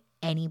nothing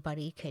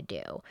anybody could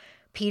do.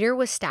 Peter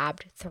was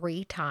stabbed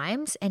 3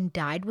 times and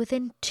died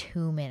within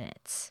 2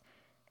 minutes.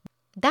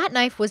 That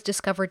knife was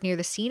discovered near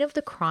the scene of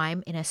the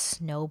crime in a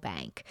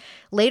snowbank.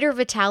 Later,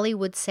 Vitaly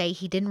would say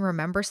he didn't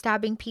remember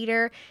stabbing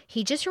Peter.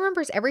 He just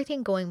remembers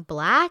everything going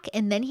black,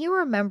 and then he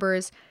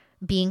remembers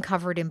being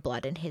covered in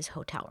blood in his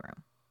hotel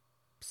room.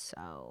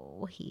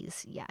 So he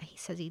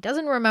says he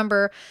doesn't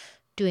remember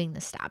doing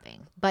the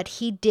stabbing, but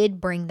he did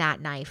bring that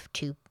knife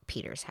to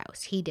Peter's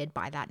house. He did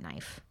buy that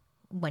knife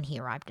when he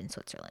arrived in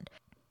Switzerland.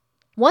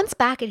 Once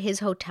back at his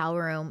hotel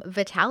room,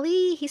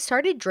 Vitaly, he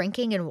started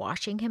drinking and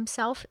washing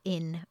himself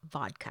in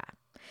vodka.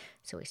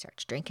 So he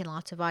starts drinking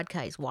lots of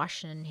vodka. He's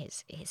washing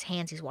his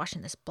hands. He's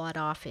washing this blood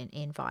off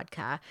in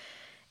vodka.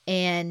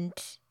 And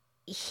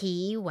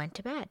he went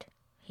to bed.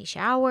 He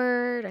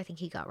showered. I think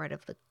he got rid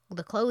of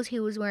the clothes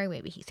he was wearing.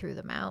 Maybe he threw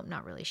them out.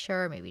 Not really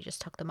sure. Maybe he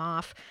just took them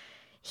off.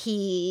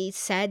 He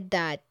said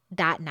that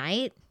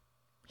night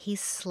he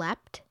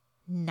slept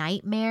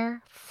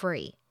nightmare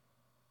free.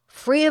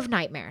 Free of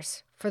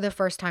nightmares for the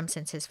first time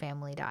since his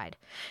family died.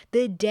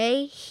 The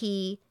day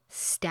he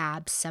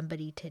stabs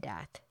somebody to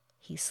death,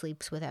 he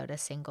sleeps without a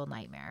single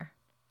nightmare.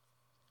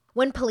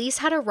 When police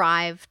had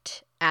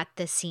arrived at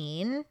the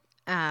scene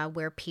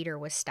where Peter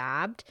was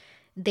stabbed,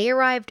 they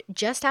arrived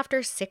just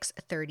after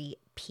 6:30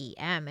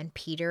 p.m. and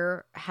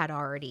Peter had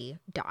already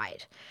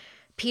died.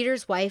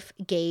 Peter's wife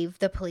gave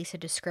the police a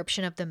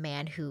description of the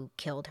man who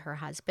killed her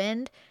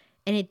husband,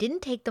 and it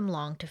didn't take them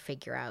long to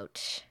figure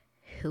out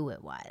who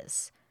it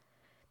was.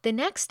 The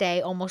next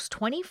day, almost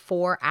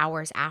 24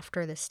 hours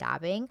after the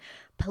stabbing,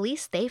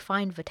 police, they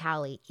find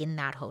Vitaly in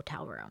that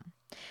hotel room.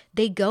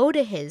 They go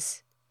to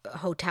his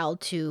hotel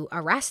to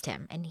arrest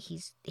him, and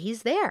he's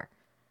there.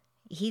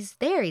 He's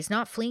there. He's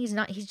not fleeing.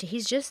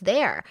 He's just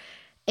there.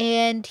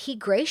 And he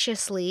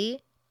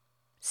graciously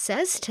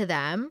says to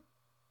them,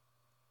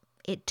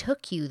 "It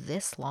took you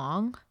this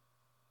long?"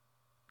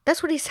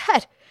 That's what he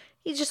said.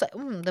 He's just like,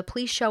 the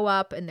police show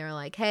up and they're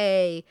like,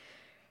 "Hey,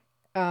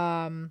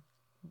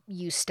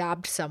 you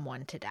stabbed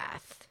someone to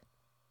death."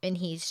 And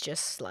he's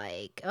just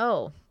like,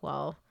 "Oh,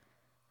 well,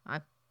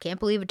 I can't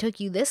believe it took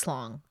you this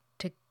long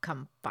to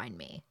come find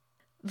me."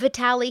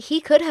 Vitaly,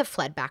 he could have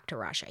fled back to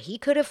Russia. He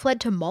could have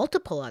fled to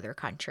multiple other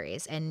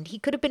countries, and he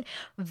could have been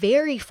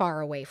very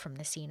far away from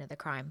the scene of the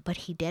crime, but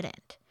he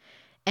didn't.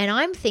 And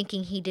I'm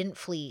thinking he didn't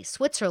flee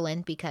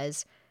Switzerland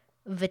because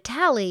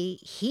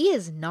Vitaly, he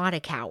is not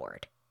a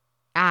coward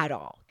at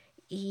all.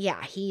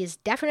 Yeah, he is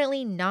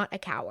definitely not a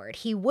coward.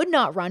 He would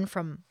not run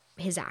from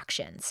his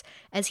actions,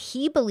 as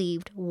he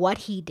believed what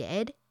he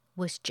did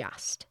was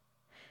just.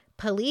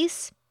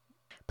 Police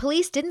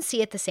didn't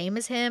see it the same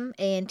as him,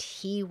 and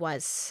he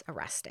was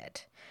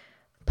arrested.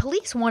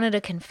 Police wanted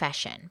a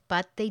confession,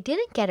 but they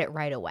didn't get it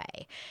right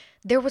away.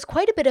 There was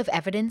quite a bit of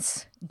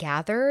evidence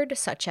gathered,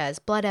 such as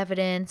blood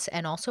evidence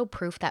and also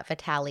proof that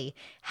Vitaly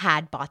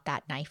had bought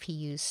that knife he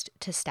used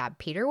to stab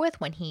Peter with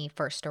when he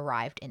first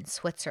arrived in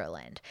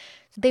Switzerland.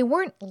 They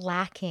weren't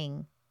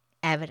lacking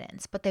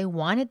evidence, but they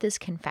wanted this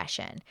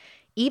confession.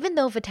 Even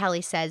though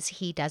Vitaly says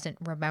he doesn't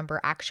remember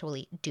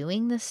actually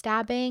doing the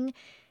stabbing,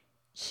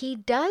 he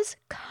does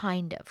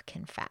kind of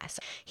confess.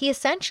 He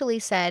essentially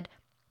said,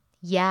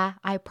 "Yeah,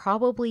 I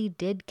probably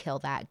did kill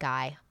that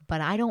guy,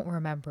 but I don't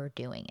remember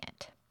doing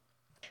it."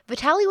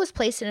 Vitaly was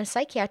placed in a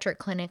psychiatric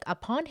clinic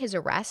upon his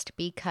arrest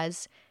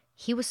because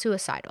he was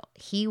suicidal.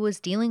 He was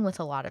dealing with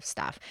a lot of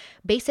stuff.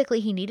 Basically,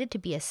 he needed to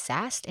be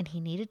assessed and he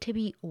needed to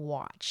be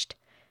watched.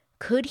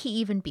 Could he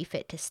even be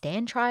fit to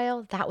stand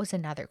trial? That was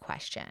another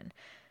question.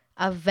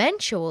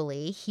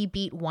 Eventually, he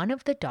beat one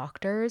of the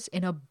doctors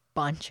in a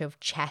bunch of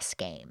chess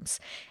games.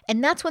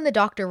 And that's when the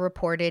doctor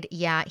reported,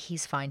 yeah,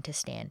 he's fine to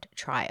stand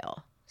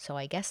trial. So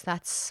I guess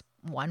that's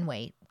one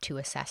way to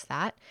assess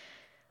that.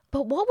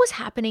 But what was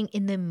happening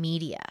in the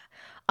media?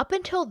 Up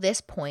until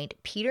this point,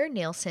 Peter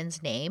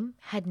Nielsen's name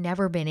had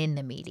never been in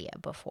the media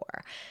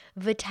before.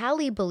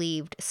 Vitaly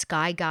believed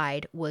Sky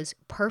Guide was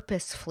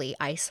purposefully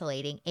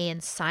isolating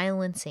and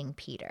silencing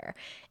Peter,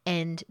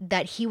 and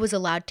that he was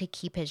allowed to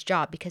keep his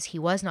job because he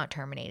was not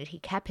terminated. He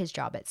kept his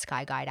job at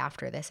Sky Guide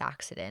after this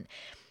accident.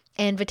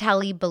 And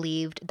Vitaly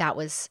believed that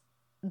was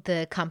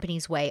the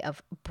company's way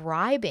of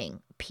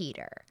bribing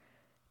Peter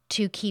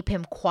to keep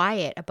him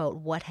quiet about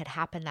what had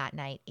happened that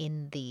night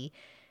in the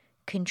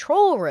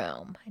control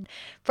room.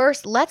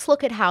 First, let's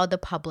look at how the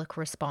public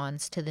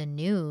responds to the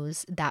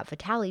news that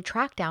Vitaly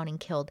tracked down and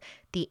killed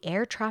the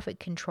air traffic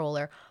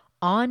controller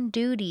on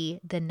duty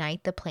the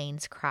night the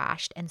planes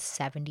crashed and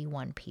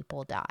 71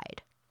 people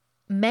died.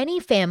 Many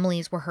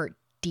families were hurt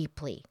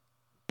deeply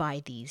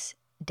by these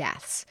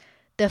deaths.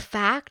 The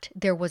fact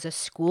there was a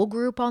school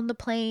group on the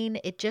plane,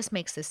 it just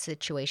makes this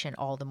situation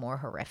all the more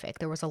horrific.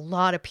 There was a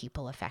lot of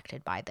people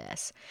affected by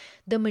this.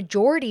 The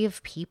majority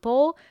of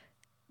people,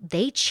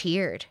 they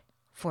cheered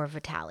for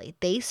Vitaly.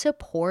 They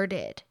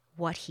supported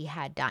what he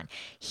had done.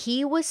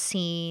 He was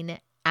seen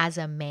as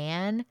a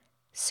man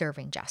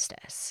serving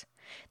justice.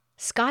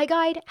 Sky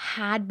Guide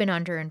had been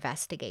under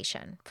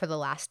investigation for the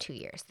last 2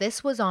 years.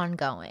 This was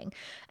ongoing.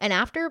 And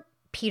after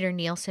Peter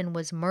Nielsen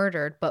was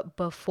murdered, but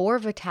before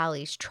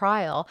Vitaly's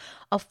trial,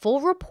 a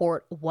full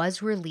report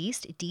was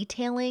released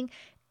detailing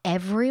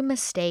every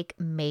mistake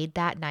made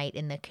that night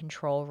in the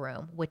control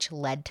room, which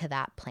led to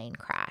that plane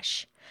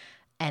crash.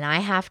 And I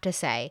have to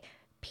say,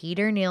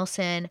 Peter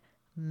Nielsen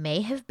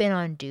may have been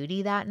on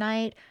duty that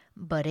night,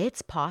 but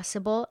it's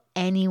possible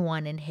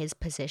anyone in his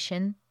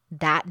position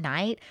that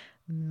night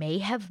may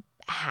have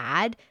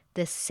had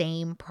the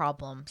same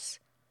problems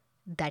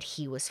that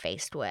he was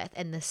faced with,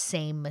 and the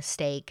same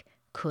mistake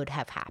could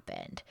have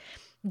happened.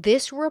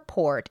 This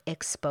report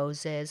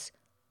exposes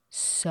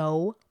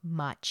so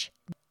much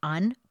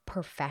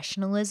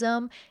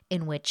unprofessionalism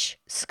in which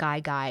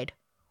Skyguide,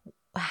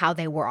 how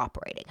they were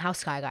operating, how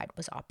Skyguide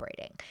was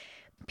operating.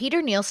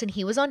 Peter Nielsen,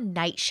 he was on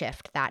night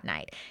shift that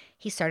night.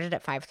 He started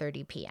at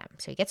 5:30 p.m.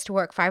 So he gets to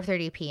work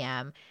 5:30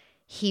 p.m.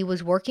 He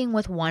was working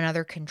with one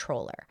other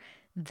controller.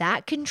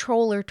 That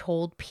controller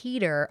told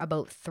Peter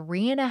about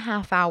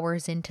 3.5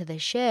 hours into the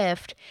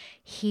shift,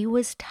 he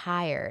was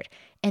tired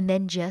and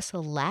then just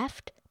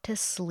left to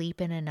sleep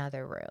in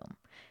another room.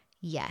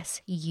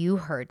 Yes, you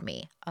heard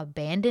me.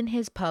 Abandon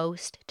his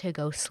post to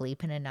go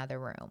sleep in another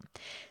room.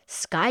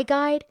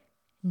 Skyguide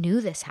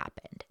knew this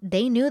happened.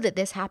 They knew that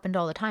this happened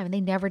all the time and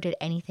they never did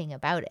anything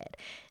about it.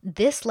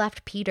 This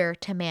left Peter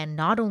to man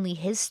not only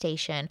his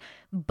station,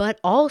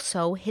 but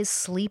also his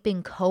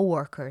sleeping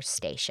coworker's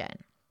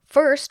station.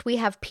 First, we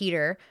have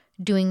Peter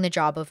doing the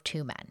job of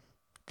two men.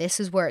 This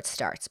is where it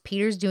starts.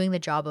 Peter's doing the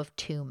job of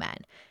two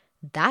men.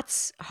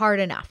 That's hard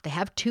enough. They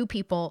have two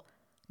people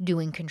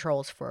doing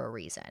controls for a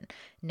reason.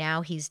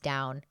 Now he's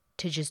down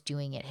to just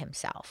doing it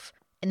himself.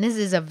 And this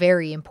is a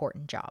very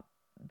important job.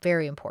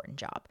 Very important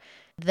job.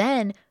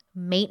 Then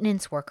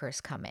maintenance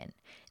workers come in.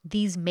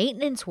 These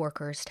maintenance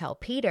workers tell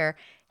Peter,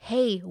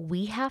 hey,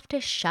 we have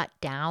to shut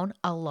down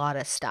a lot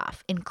of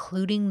stuff,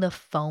 including the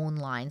phone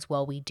lines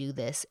while we do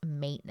this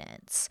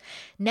maintenance.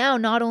 Now,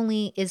 not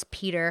only is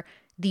Peter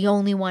the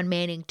only one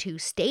manning two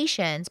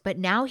stations, but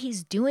now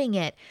he's doing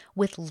it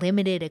with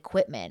limited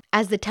equipment,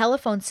 as the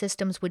telephone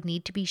systems would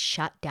need to be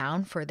shut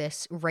down for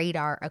this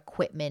radar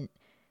equipment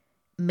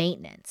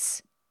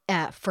maintenance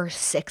for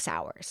 6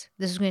 hours.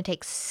 This is going to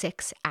take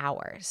 6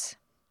 hours.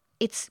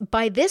 It's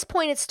by this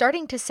point, it's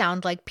starting to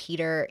sound like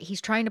Peter,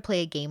 he's trying to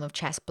play a game of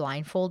chess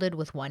blindfolded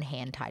with one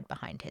hand tied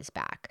behind his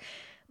back.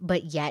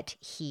 But yet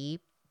he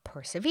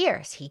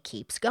perseveres. He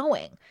keeps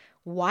going.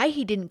 Why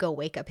he didn't go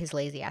wake up his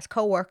lazy ass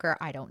coworker,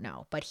 I don't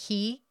know. But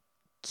he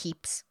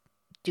keeps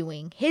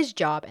doing his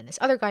job and this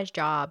other guy's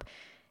job.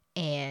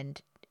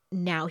 And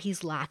now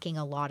he's lacking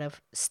a lot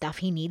of stuff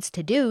he needs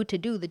to do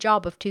the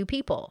job of two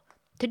people.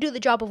 To do the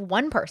job of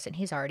one person,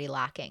 he's already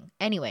lacking.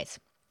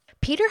 Anyways.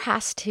 Peter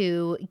has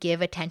to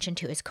give attention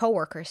to his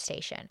coworker's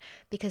station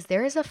because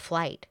there is a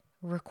flight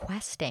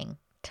requesting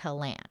to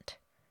land.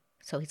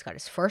 So he's got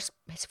his first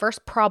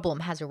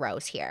problem has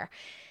arose here.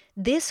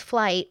 This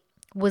flight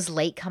was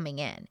late coming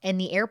in, and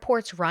the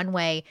airport's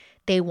runway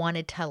they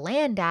wanted to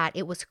land at,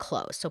 it was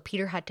closed. So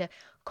Peter had to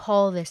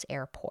call this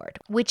airport,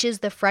 which is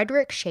the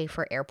Friedrich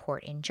Schäfer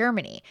Airport in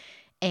Germany.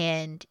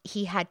 And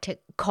he had to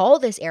call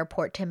this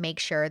airport to make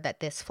sure that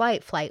this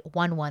flight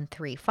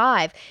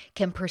 1135,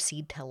 can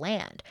proceed to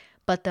land.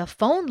 But the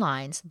phone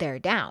lines, they're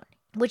down,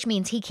 which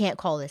means he can't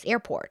call this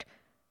airport,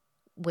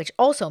 which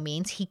also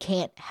means he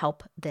can't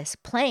help this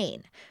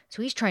plane.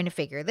 So he's trying to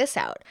figure this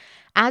out.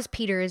 As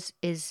Peter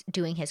is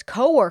doing his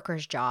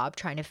coworker's job,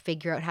 trying to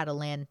figure out how to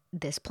land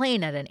this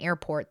plane at an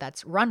airport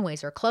that's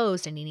runways are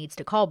closed and he needs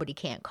to call, but he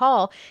can't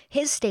call,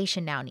 his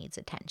station now needs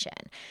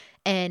attention.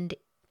 And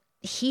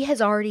he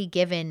has already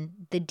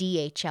given the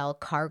DHL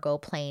cargo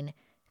plane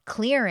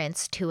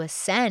clearance to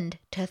ascend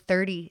to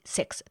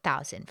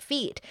 36,000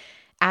 feet,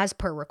 as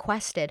per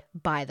requested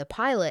by the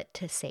pilot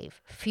to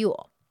save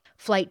fuel.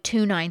 Flight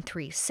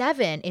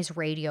 2937 is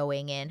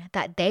radioing in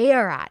that they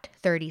are at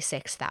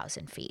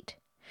 36,000 feet.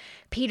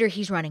 Peter,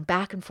 he's running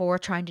back and forth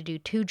trying to do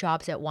two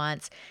jobs at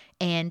once,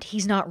 and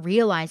he's not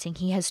realizing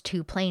he has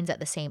two planes at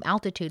the same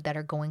altitude that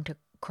are going to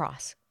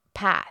cross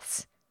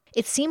paths.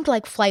 It seemed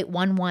like Flight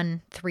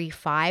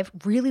 1135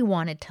 really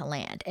wanted to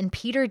land, and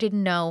Peter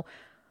didn't know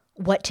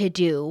what to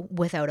do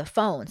without a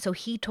phone. So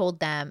he told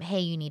them,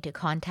 hey, you need to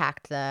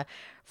contact the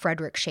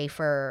Friedrich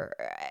Schäfer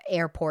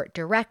Airport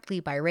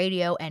directly by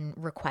radio and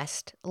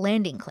request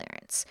landing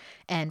clearance.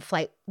 And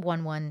Flight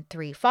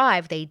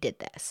 1135, they did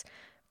this.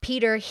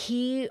 Peter,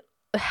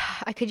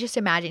 I could just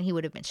imagine he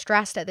would have been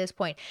stressed at this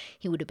point.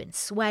 He would have been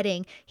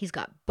sweating. He's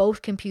got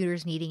both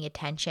computers needing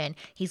attention.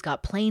 He's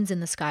got planes in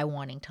the sky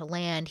wanting to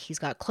land. He's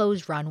got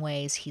closed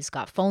runways. He's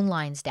got phone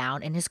lines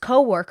down, and his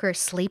coworker is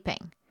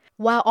sleeping.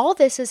 While all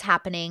this is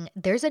happening,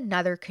 there's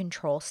another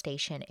control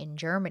station in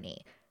Germany,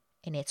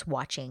 and it's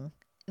watching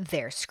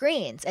their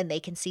screens, and they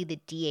can see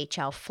the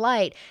DHL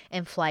flight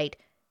and Flight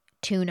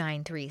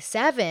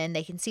 2937.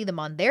 They can see them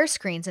on their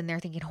screens, and they're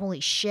thinking,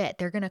 holy shit,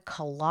 they're going to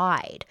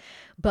collide.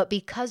 But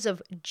because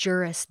of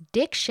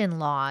jurisdiction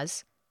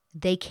laws,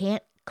 they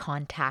can't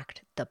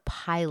contact the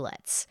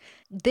pilots.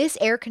 This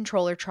air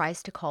controller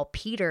tries to call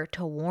Peter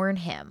to warn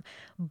him,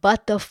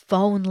 but the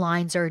phone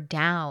lines are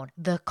down.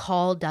 The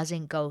call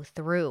doesn't go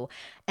through.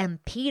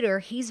 And Peter,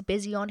 he's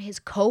busy on his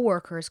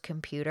coworker's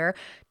computer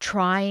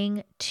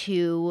trying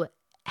to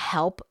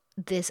help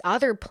this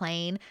other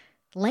plane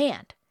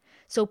land.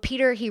 So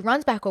Peter, he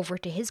runs back over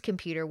to his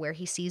computer where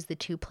he sees the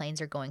two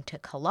planes are going to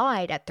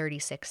collide at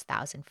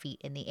 36,000 feet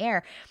in the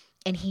air.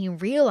 And he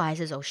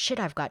realizes, oh shit,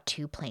 I've got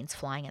two planes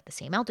flying at the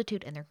same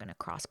altitude and they're going to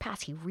cross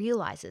paths. He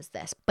realizes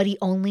this, but he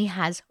only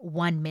has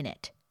 1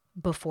 minute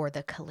before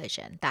the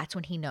collision. That's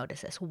when he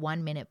notices,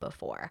 1 minute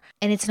before.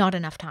 And it's not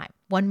enough time.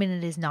 1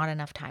 minute is not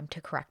enough time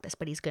to correct this,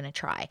 but he's going to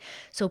try.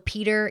 So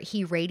Peter,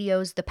 he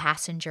radios the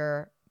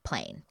passenger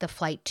plane, the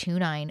flight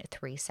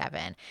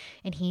 2937,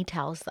 and he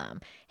tells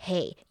them,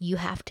 hey, you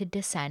have to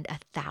descend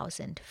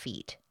 1,000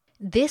 feet.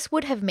 This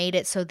would have made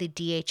it so the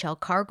DHL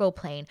cargo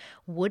plane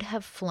would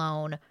have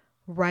flown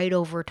right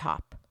over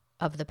top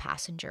of the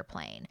passenger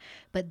plane.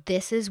 But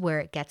this is where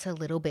it gets a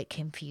little bit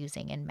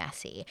confusing and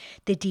messy.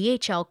 The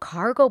DHL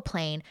cargo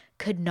plane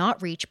could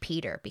not reach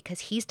Peter because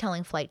he's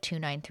telling flight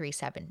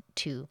 2937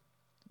 to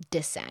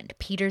descend.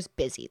 Peter's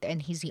busy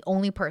and he's the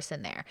only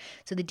person there.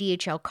 So the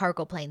DHL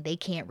cargo plane, they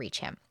can't reach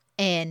him.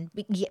 And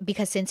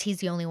because since he's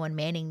the only one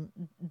manning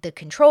the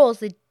controls,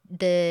 the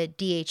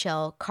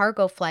DHL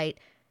cargo flight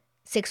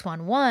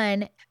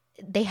 611,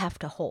 they have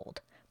to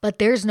hold. But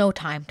there's no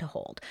time to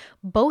hold.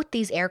 Both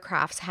these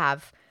aircrafts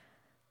have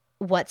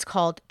what's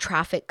called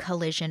traffic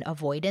collision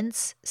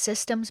avoidance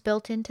systems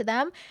built into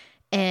them.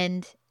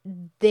 And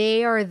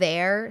they are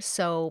there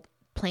so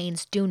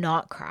planes do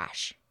not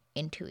crash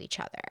into each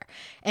other.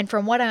 And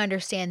from what I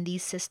understand,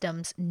 these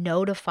systems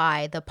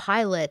notify the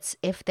pilots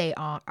if they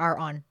are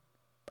on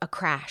a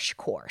crash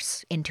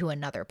course into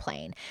another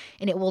plane.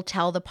 And it will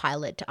tell the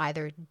pilot to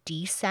either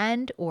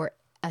descend or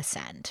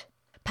ascend.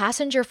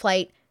 Passenger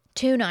flight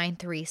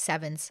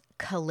 2937's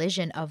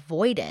collision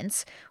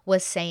avoidance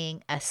was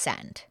saying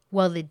ascend,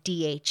 while the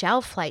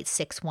DHL flight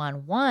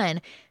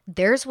 611,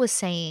 theirs was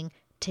saying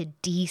to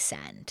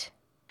descend.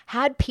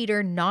 Had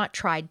Peter not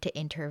tried to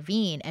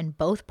intervene and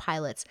both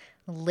pilots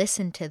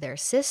listened to their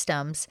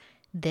systems,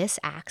 this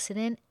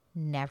accident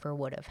never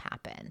would have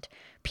happened.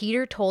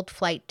 Peter told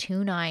flight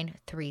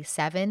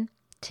 2937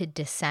 to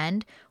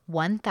descend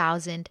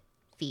 1,000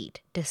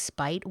 feet,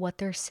 despite what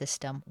their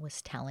system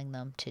was telling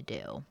them to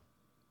do.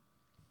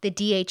 The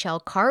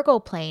DHL cargo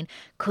plane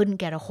couldn't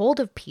get a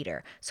hold of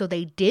Peter, so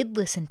they did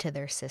listen to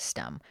their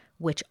system,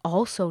 which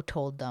also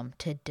told them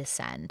to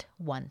descend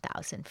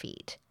 1,000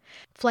 feet.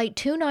 Flight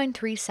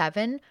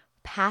 2937,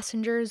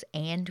 passengers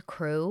and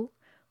crew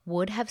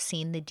would have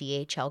seen the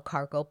DHL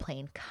cargo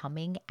plane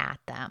coming at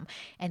them,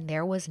 and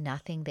there was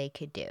nothing they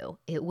could do.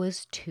 It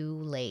was too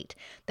late.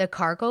 The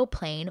cargo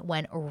plane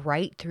went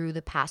right through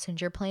the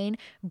passenger plane,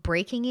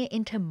 breaking it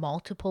into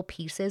multiple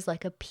pieces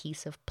like a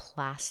piece of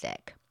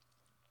plastic.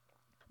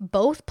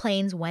 Both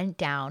planes went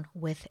down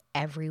with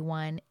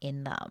everyone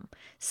in them.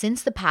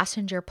 Since the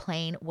passenger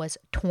plane was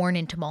torn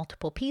into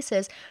multiple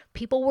pieces,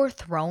 people were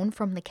thrown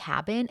from the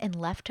cabin and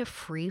left to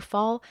free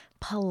fall,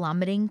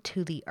 plummeting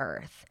to the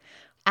earth.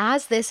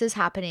 As this is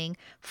happening,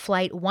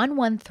 Flight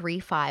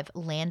 1135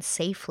 lands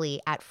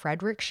safely at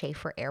Frederick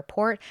Schaefer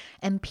Airport,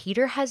 and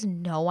Peter has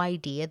no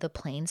idea the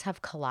planes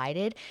have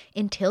collided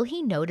until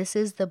he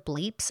notices the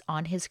bleeps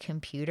on his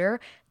computer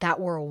that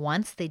were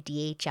once the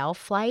DHL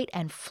flight,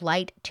 and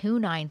Flight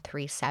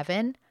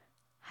 2937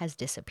 has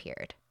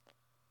disappeared.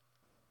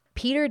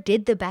 Peter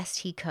did the best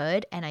he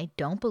could, and I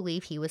don't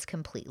believe he was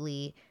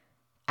completely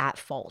at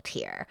fault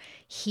here.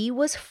 He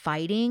was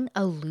fighting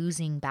a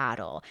losing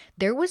battle.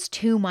 There was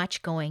too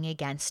much going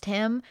against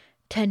him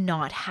to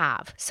not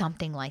have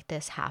something like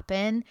this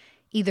happen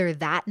either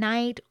that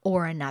night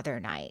or another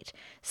night.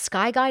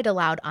 Skyguide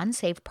allowed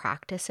unsafe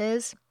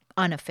practices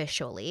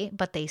unofficially,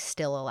 but they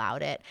still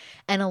allowed it.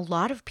 And a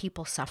lot of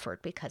people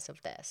suffered because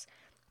of this.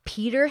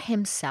 Peter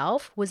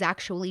himself was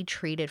actually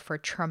treated for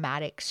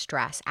traumatic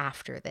stress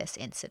after this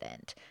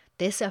incident.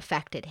 This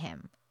affected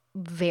him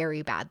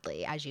very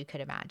badly, as you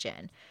could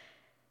imagine.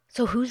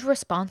 So who's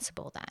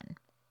responsible then?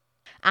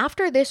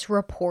 After this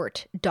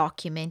report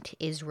document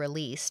is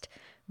released,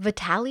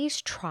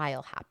 Vitaly's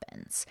trial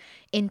happens.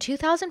 In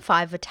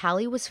 2005,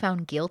 Vitaly was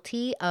found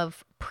guilty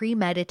of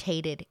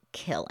premeditated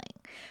killing.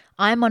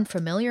 I'm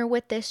unfamiliar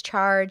with this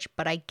charge,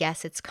 but I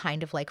guess it's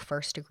kind of like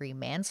first-degree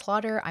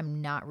manslaughter.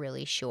 I'm not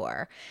really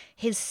sure.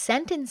 His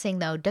sentencing,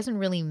 though, doesn't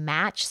really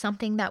match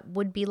something that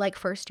would be like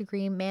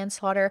first-degree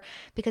manslaughter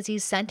because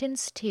he's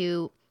sentenced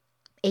to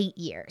 8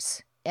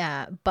 years,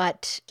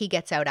 but he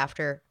gets out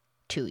after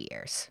 2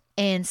 years.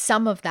 And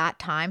some of that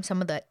time,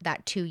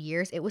 that 2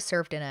 years, it was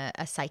served in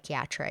a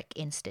psychiatric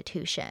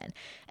institution.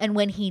 And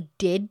when he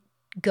did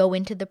go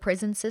into the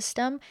prison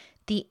system,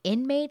 the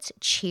inmates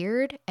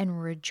cheered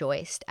and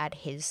rejoiced at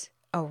his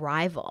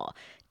arrival.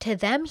 To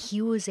them,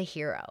 he was a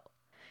hero.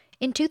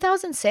 In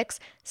 2006,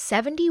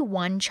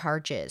 71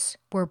 charges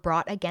were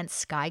brought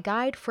against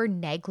Skyguide for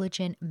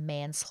negligent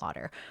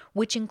manslaughter,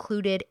 which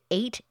included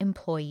 8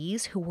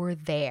 employees who were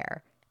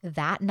there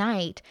that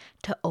night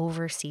to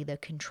oversee the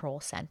control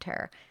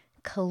center.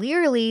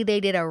 Clearly, they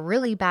did a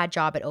really bad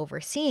job at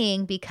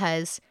overseeing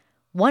because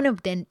one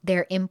of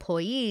their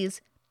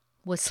employees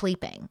was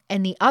sleeping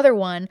and the other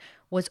one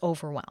was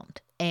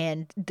overwhelmed.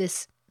 And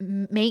this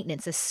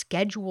maintenance, this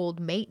scheduled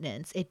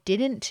maintenance, it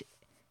didn't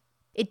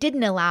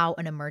allow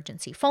an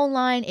emergency phone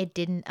line. It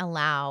didn't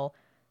allow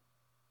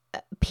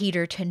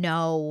Peter to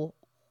know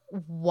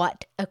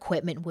what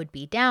equipment would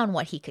be down,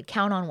 what he could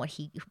count on,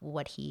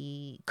 what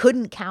he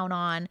couldn't count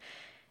on.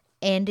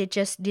 And it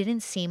just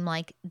didn't seem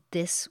like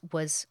this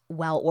was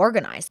well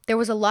organized. There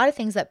was a lot of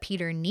things that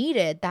Peter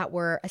needed that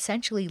were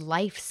essentially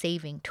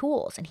life-saving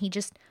tools, and he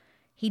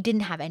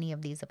didn't have any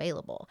of these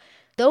available.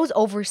 Those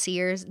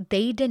overseers,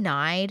 they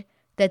denied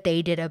that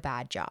they did a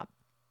bad job.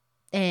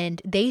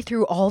 And they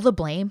threw all the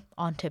blame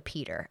onto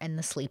Peter and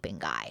the sleeping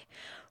guy.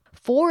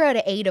 4 out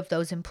of 8 of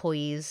those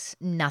employees,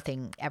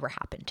 nothing ever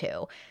happened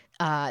to.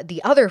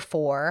 The other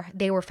 4,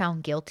 they were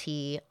found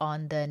guilty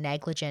on the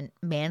negligent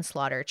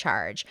manslaughter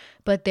charge,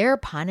 but their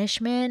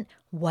punishment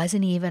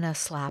wasn't even a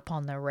slap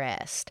on the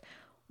wrist.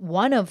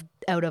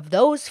 Out of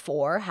those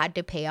 4 had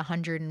to pay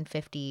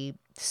 150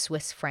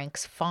 Swiss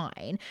francs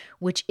fine,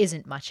 which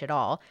isn't much at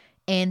all,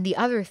 and the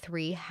other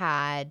 3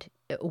 had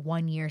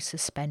 1-year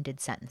suspended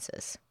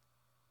sentences.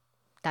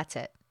 That's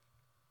it.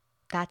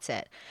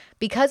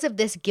 Because of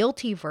this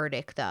guilty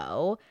verdict,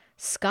 though,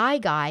 Sky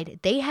Guide,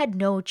 they had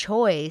no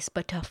choice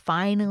but to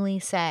finally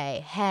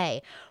say,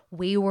 hey,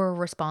 we were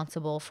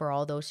responsible for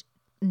all those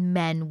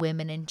men,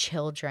 women, and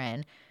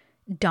children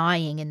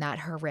dying in that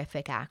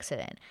horrific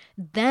accident.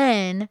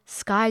 Then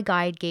Sky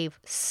Guide gave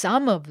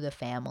some of the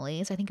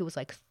families, I think it was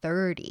like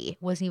 30, it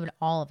wasn't even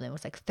all of them, it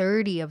was like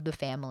 30 of the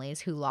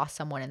families who lost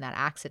someone in that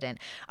accident,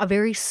 a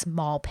very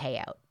small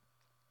payout.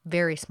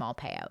 Very small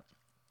payout.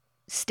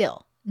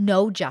 Still,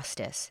 no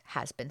justice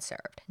has been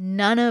served.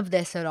 None of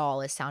this at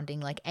all is sounding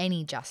like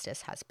any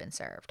justice has been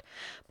served.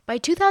 By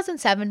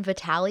 2007,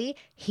 Vitaly,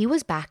 he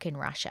was back in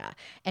Russia.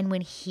 And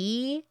when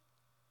he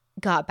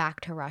got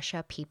back to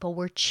Russia, people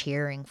were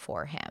cheering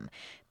for him.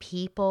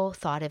 People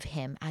thought of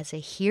him as a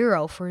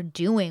hero for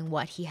doing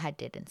what he had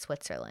did in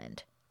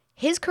Switzerland.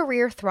 His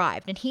career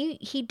thrived, and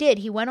he did.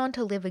 He went on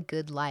to live a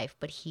good life,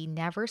 but he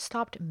never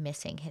stopped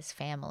missing his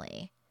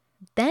family.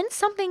 Then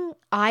something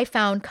I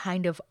found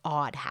kind of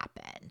odd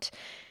happened.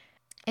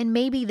 And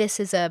maybe this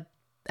is a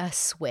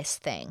Swiss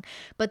thing,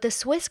 but the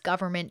Swiss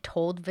government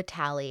told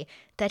Vitaly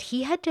that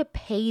he had to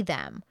pay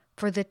them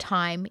for the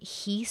time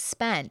he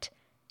spent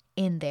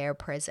in their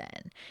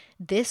prison.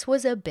 This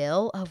was a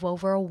bill of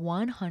over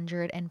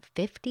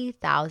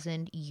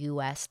 150,000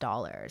 US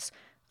dollars.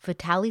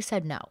 Vitaly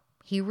said no.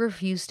 He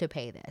refused to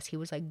pay this. He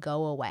was like,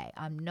 go away.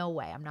 No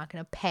way. I'm not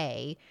going to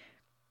pay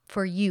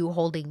for you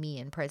holding me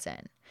in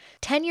prison.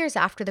 10 years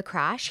after the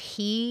crash,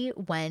 he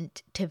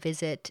went to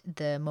visit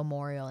the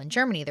memorial in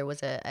Germany. There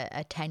was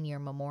a 10-year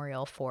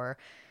memorial for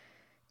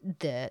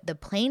the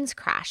planes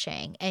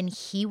crashing, and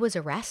he was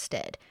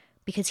arrested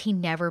because he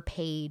never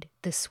paid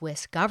the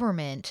Swiss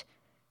government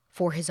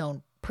for his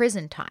own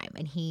prison time,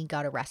 and he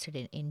got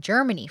arrested in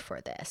Germany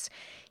for this.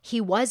 He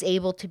was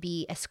able to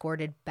be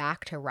escorted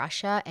back to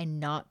Russia and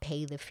not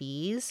pay the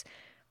fees,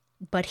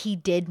 but he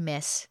did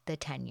miss the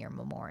 10-year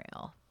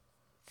memorial.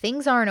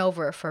 Things aren't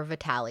over for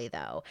Vitaly,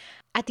 though.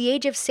 At the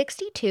age of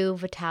 62,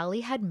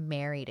 Vitaly had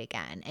married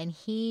again, and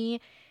he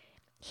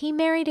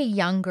married a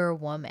younger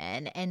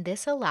woman, and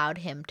this allowed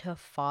him to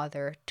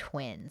father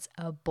twins,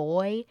 a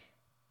boy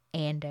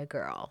and a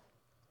girl.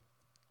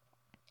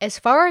 As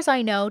far as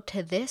I know,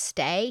 to this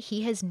day,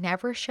 he has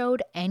never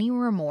showed any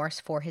remorse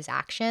for his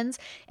actions,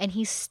 and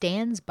he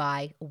stands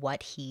by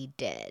what he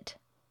did.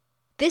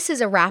 This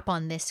is a wrap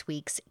on this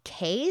week's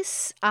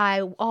case.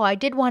 I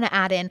did want to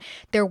add in,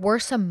 there were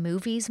some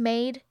movies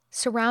made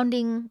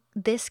surrounding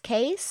this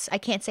case. I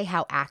can't say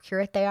how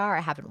accurate they are.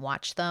 I haven't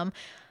watched them.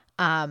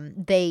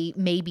 They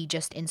may be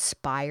just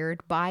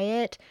inspired by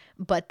it,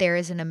 but there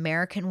is an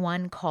American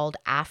one called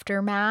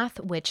Aftermath,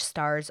 which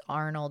stars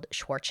Arnold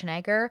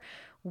Schwarzenegger,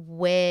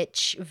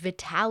 which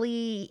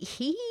Vitaly,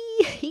 he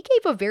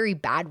gave a very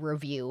bad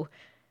review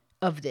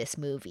of this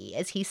movie.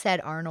 As he said,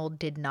 Arnold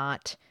did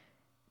not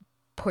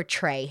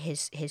portray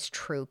his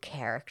true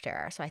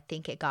character. So I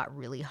think it got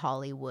really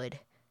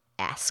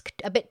Hollywood-esque,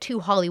 a bit too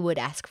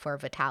Hollywood-esque for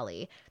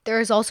Vitaly. There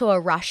is also a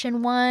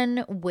Russian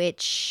one,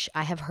 which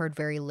I have heard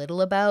very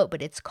little about,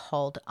 but it's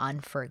called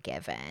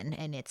Unforgiven,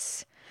 and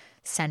it's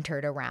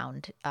centered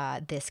around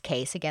this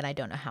case. Again, I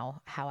don't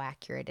know how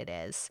accurate it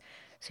is.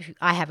 So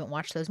I haven't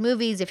watched those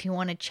movies. If you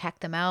want to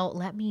check them out,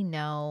 let me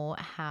know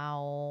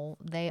how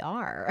they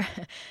are.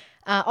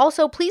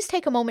 Also, please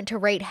take a moment to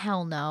rate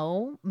Hell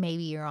No.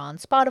 Maybe you're on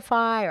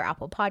Spotify or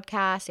Apple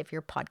Podcasts. If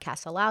your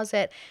podcast allows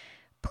it,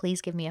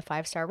 please give me a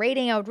 5-star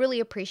rating. I would really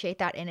appreciate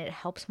that, and it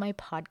helps my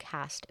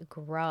podcast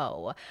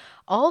grow.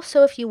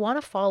 Also, if you want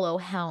to follow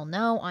Hell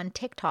No on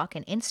TikTok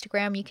and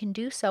Instagram, you can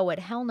do so at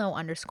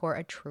hellno_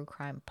 a true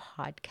crime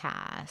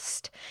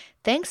podcast.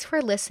 Thanks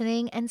for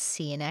listening, and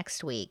see you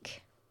next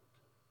week.